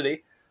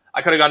diversity.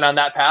 I could have gone down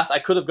that path. I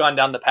could have gone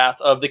down the path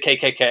of the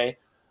KKK.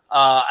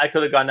 I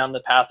could have gone down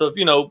the path of,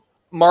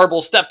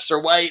 marble steps are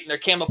white and they're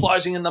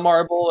camouflaging in the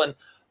marble, and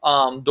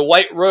the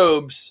white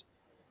robes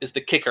is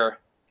the kicker.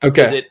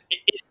 Okay.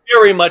 It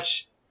very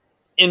much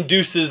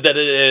induces that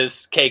it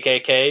is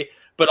KKK,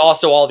 but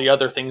also all the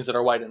other things that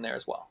are white in there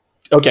as well.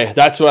 Okay,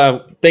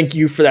 thank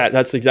you for that.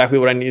 That's exactly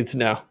what I needed to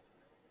know.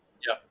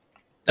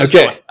 Yeah.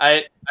 Okay.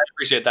 I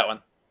appreciate that one.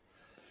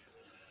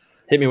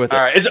 Hit me with it.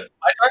 All right. Is it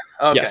my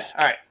turn? Okay. Yes.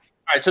 All right.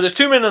 So there's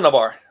 2 men in a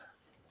bar.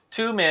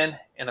 2 men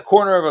in the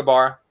corner of a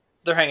bar.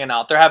 They're hanging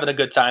out. They're having a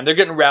good time. They're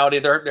getting rowdy.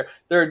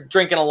 They're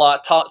drinking a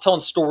lot,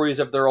 telling stories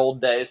of their old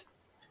days.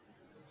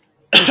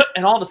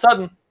 And all of a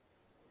sudden,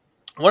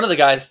 one of the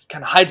guys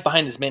kind of hides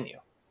behind his menu.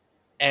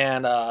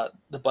 And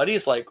the buddy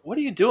is like, "What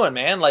are you doing,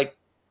 man? Like,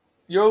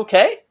 you're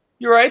okay?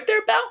 You're right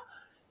there, pal?"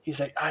 He's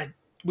like,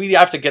 we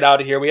have to get out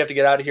of here. We have to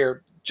get out of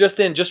here.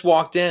 Just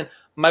walked in.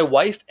 My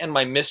wife and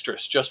my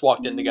mistress just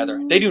walked in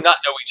together. They do not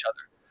know each other.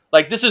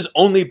 Like, this is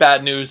only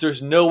bad news.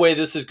 There's no way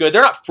this is good.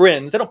 They're not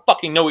friends. They don't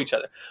fucking know each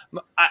other.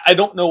 I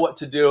don't know what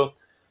to do.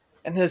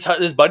 And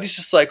his buddy's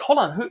just like, "Hold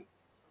on. Who?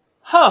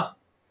 Huh.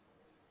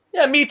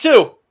 Yeah, me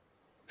too."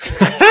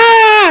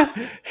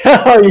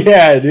 Hell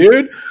yeah,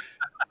 dude.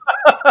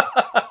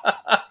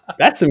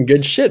 That's some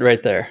good shit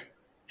right there.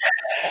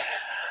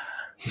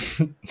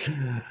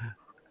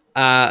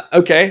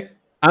 Okay.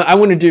 I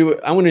want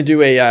to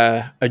do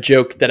a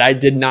joke that I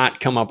did not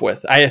come up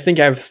with. I think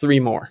I have 3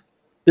 more.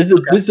 This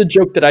is a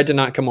joke that I did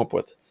not come up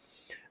with.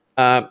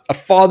 A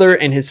father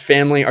and his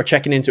family are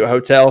checking into a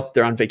hotel.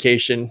 They're on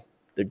vacation.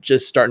 They're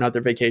just starting out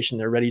their vacation.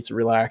 They're ready to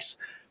relax.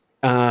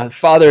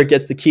 Father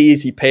gets the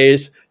keys. He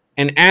pays.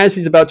 And as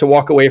he's about to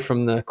walk away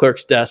from the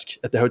clerk's desk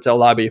at the hotel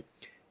lobby,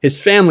 his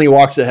family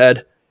walks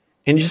ahead,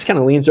 and he just kind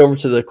of leans over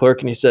to the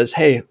clerk and he says,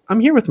 "Hey, I'm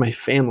here with my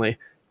family.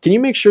 Can you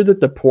make sure that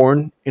the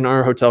porn in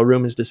our hotel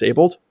room is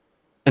disabled?"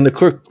 And the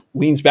clerk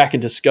leans back in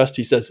disgust.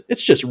 He says,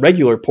 "It's just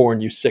regular porn,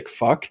 you sick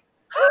fuck."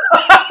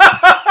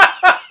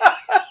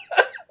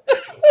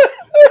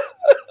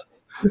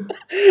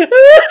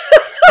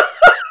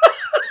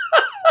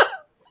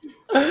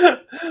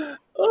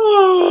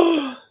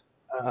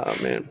 Oh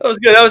man, that was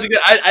good.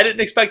 I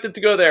didn't expect it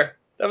to go there.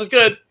 That was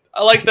good.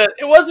 I like that.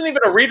 It wasn't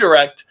even a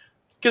redirect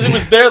because it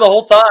was there the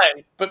whole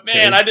time. But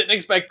man, I didn't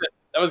expect it.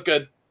 That was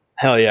good.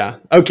 Hell yeah.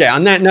 Okay,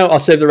 on that note, I'll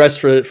save the rest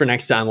for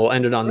next time. We'll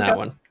end it on that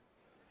one.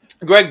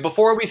 Greg,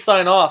 before we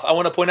sign off, I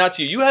want to point out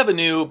to you, you have a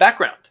new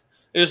background.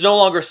 It is no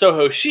longer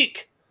Soho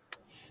chic.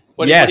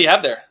 What do you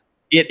have there?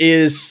 It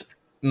is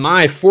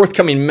my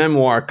forthcoming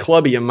memoir,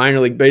 Clubby, a minor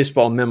league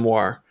baseball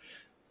memoir.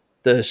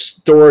 The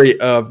story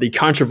of the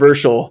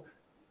controversial,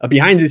 a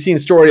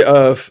behind-the-scenes story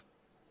of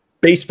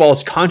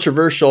baseball's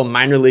controversial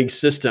minor league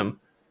system,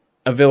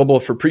 available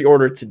for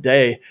pre-order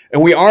today.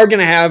 And we are going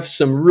to have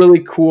some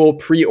really cool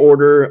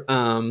pre-order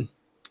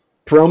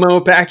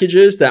promo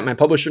packages that my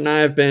publisher and I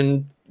have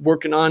been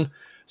working on.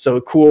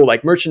 So cool,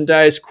 like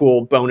merchandise,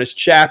 cool bonus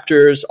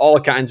chapters, all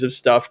kinds of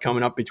stuff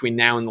coming up between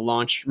now and the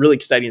launch. Really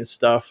exciting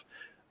stuff.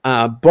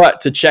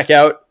 But to check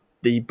out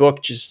the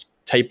book, just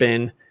type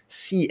in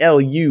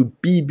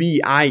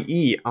CLUBBIE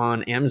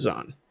on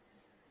Amazon.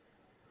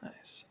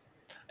 Nice.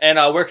 And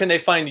where can they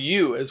find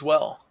you as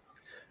well?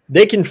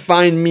 They can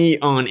find me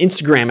on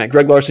Instagram at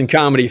Greg Larson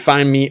Comedy.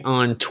 Find me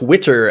on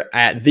Twitter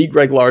at The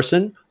Greg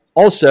Larson.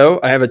 Also,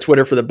 I have a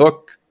Twitter for the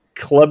book,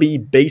 Clubby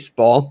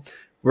Baseball,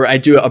 where I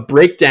do a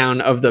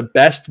breakdown of the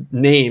best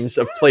names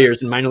of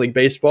players in minor league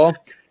baseball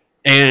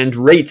and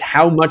rate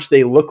how much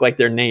they look like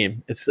their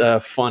name. It's a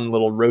fun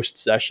little roast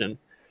session.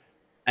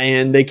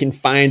 And they can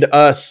find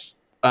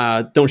us,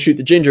 Don't Shoot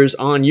the Gingers,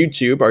 on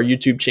YouTube, our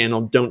YouTube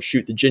channel, Don't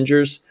Shoot the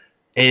Gingers.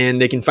 And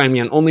they can find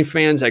me on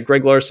OnlyFans at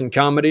Greg Larson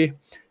Comedy.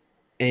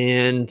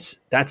 And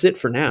that's it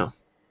for now.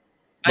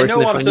 I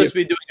know I'm supposed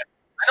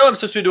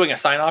to be doing a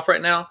sign off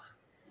right now,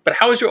 but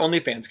how is your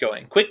OnlyFans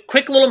going?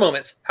 Quick little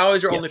moments. How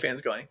is your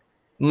OnlyFans going?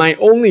 My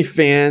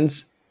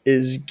OnlyFans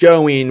is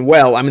going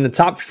well. I'm in the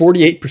top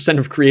 48%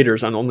 of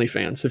creators on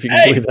OnlyFans, if you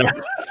can believe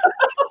that.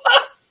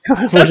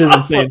 Which is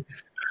insane.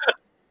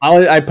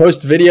 I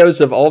post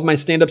videos of all of my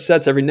stand-up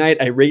sets every night.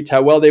 I rate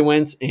how well they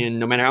went, and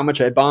no matter how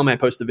much I bomb, I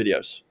post the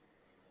videos.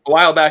 A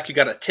while back, you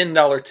got a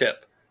 $10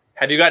 tip.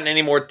 Have you gotten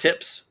any more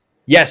tips?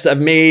 Yes, I've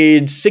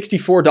made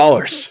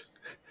 $64.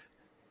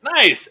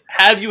 Nice.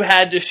 Have you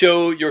had to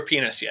show your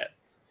penis yet?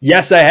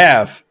 Yes, I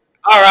have.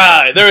 All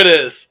right, there it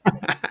is.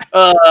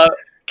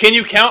 Can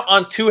you count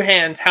on 2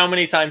 hands how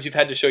many times you've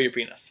had to show your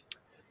penis?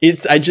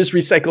 I just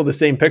recycled the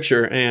same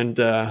picture and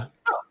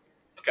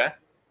okay.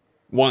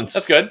 Once.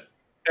 That's good.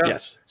 Yeah.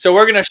 Yes. So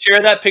we're going to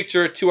share that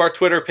picture to our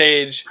Twitter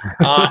page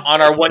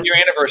on our 1-year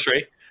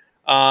anniversary.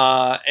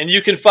 And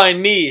you can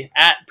find me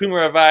at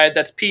Pumarevive.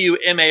 That's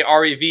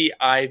Pumarevi.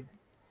 I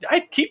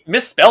keep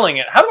misspelling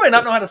it. How do I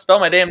not know how to spell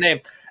my damn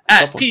name?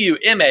 At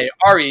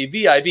Pumarevived,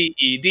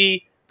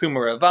 Puma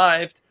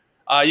Revived.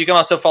 You can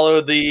also follow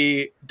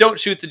the Don't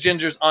Shoot the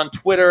Gingers on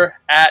Twitter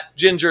at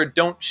Ginger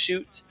Don't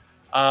Shoot,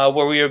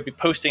 where we will be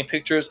posting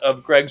pictures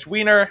of Greg's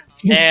wiener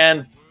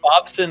and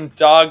Bobson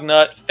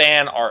Dognut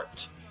fan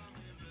art.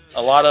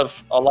 A lot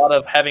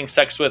of having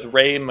sex with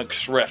Ray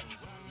McShriff.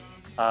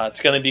 It's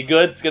going to be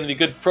good. It's going to be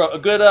good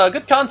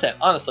content.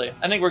 Honestly,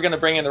 I think we're going to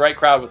bring in the right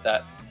crowd with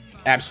that.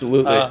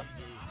 Absolutely. You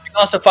can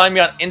also find me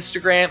on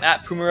Instagram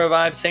at Puma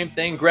Revive. Same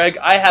thing, Greg.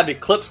 I have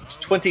eclipsed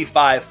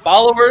 25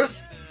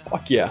 followers.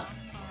 Fuck yeah.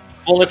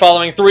 Only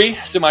following 3,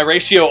 so my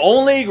ratio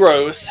only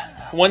grows.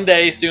 One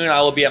day soon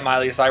I will be at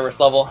Miley Cyrus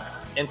level.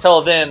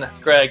 Until then,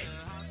 Greg,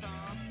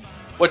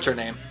 what's your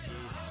name?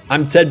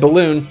 I'm Ted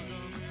Balloon.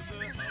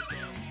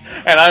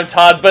 And I'm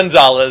Todd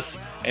Gonzalez,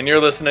 and you're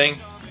listening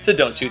to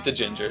Don't Shoot the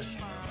Gingers.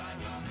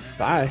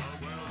 Bye.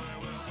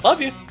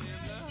 Love you.